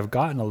things have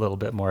gotten a little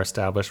bit more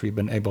established, we've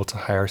been able to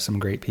hire some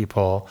great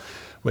people,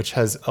 which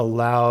has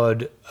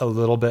allowed a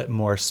little bit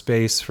more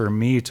space for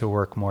me to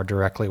work more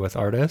directly with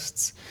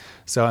artists.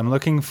 So I'm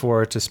looking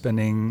forward to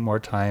spending more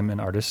time in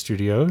artist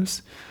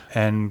studios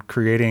and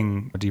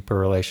creating deeper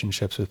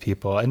relationships with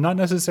people, and not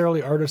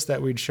necessarily artists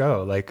that we'd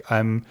show. Like,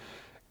 I'm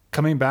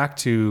coming back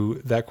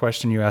to that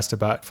question you asked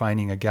about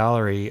finding a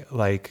gallery.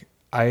 Like,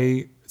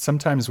 I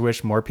sometimes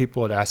wish more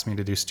people would ask me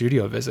to do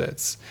studio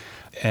visits.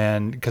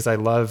 And because I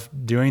love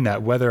doing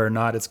that, whether or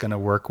not it's going to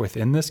work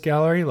within this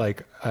gallery,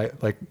 like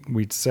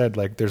we said,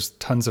 like, there's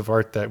tons of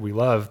art that we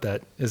love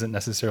that isn't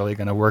necessarily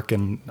going to work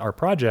in our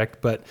project,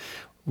 but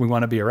we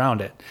want to be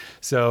around it.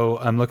 So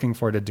I'm looking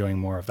forward to doing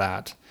more of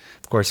that.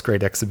 Of course,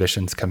 great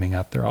exhibitions coming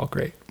up. They're all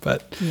great.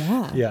 But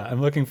yeah, I'm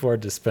looking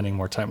forward to spending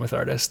more time with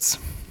artists.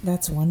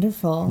 That's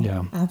wonderful.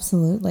 Yeah,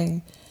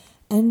 absolutely.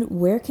 And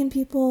where can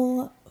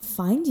people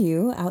find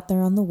you out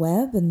there on the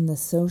web and the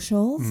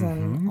socials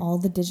and all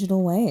the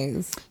digital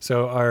ways?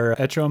 So our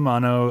Echo a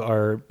Mano,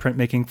 our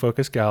printmaking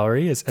focused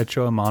gallery, is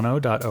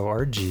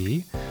echoamano.org.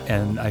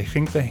 And I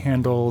think the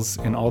handles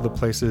in all the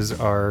places is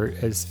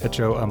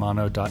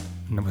echoamano.org.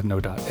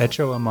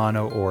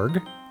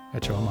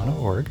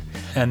 Echoamano.org.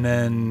 And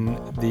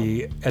then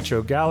the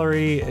Echo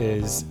Gallery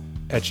is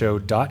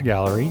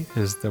echo.gallery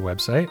is the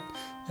website.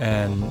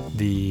 And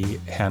the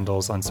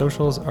handles on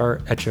socials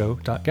are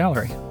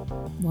echo.gallery.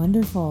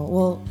 Wonderful.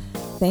 Well,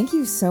 thank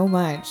you so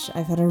much.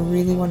 I've had a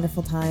really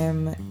wonderful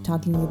time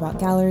talking to you about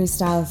gallery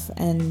stuff,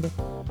 and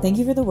thank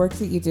you for the work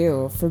that you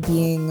do, for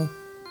being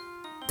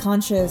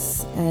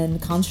conscious and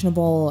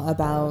conscionable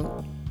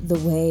about the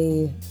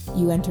way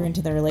you enter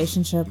into the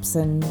relationships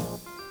and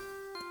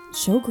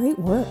show great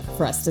work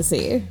for us to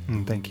see.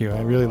 Thank you.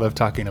 I really love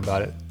talking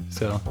about it.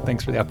 So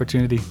thanks for the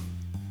opportunity.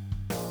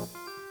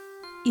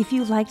 If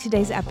you like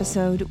today's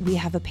episode, we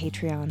have a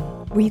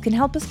Patreon where you can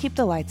help us keep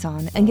the lights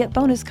on and get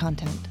bonus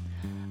content,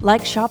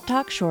 like Shop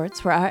Talk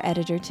Shorts, where our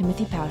editor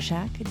Timothy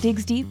Pauschak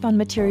digs deep on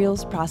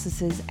materials,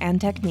 processes, and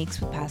techniques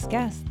with past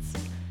guests.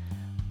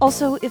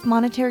 Also, if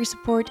monetary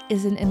support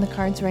isn't in the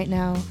cards right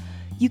now,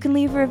 you can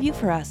leave a review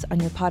for us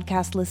on your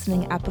podcast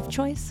listening app of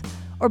choice,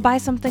 or buy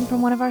something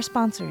from one of our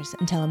sponsors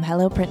and tell them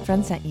Hello Print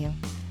Friend sent you.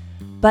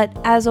 But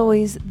as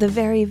always, the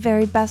very,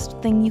 very best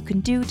thing you can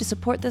do to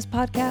support this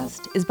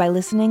podcast is by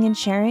listening and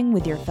sharing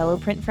with your fellow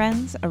print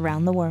friends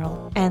around the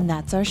world. And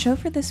that's our show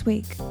for this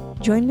week.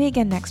 Join me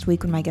again next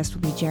week when my guest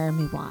will be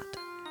Jeremy Watt.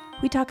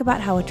 We talk about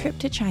how a trip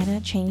to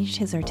China changed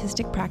his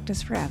artistic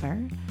practice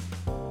forever,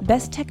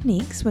 best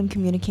techniques when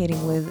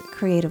communicating with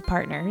creative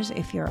partners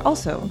if you're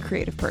also a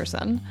creative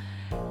person,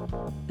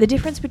 the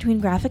difference between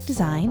graphic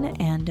design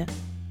and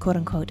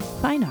quote-unquote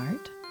fine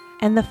art,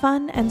 and the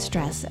fun and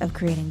stress of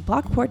creating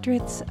block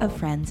portraits of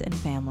friends and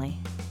family.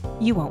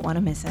 You won't want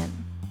to miss it.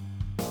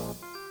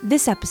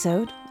 This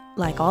episode,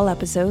 like all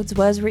episodes,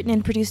 was written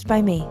and produced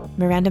by me,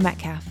 Miranda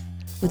Metcalf,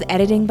 with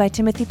editing by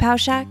Timothy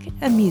Pauschak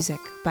and music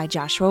by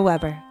Joshua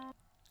Weber.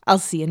 I'll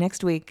see you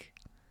next week.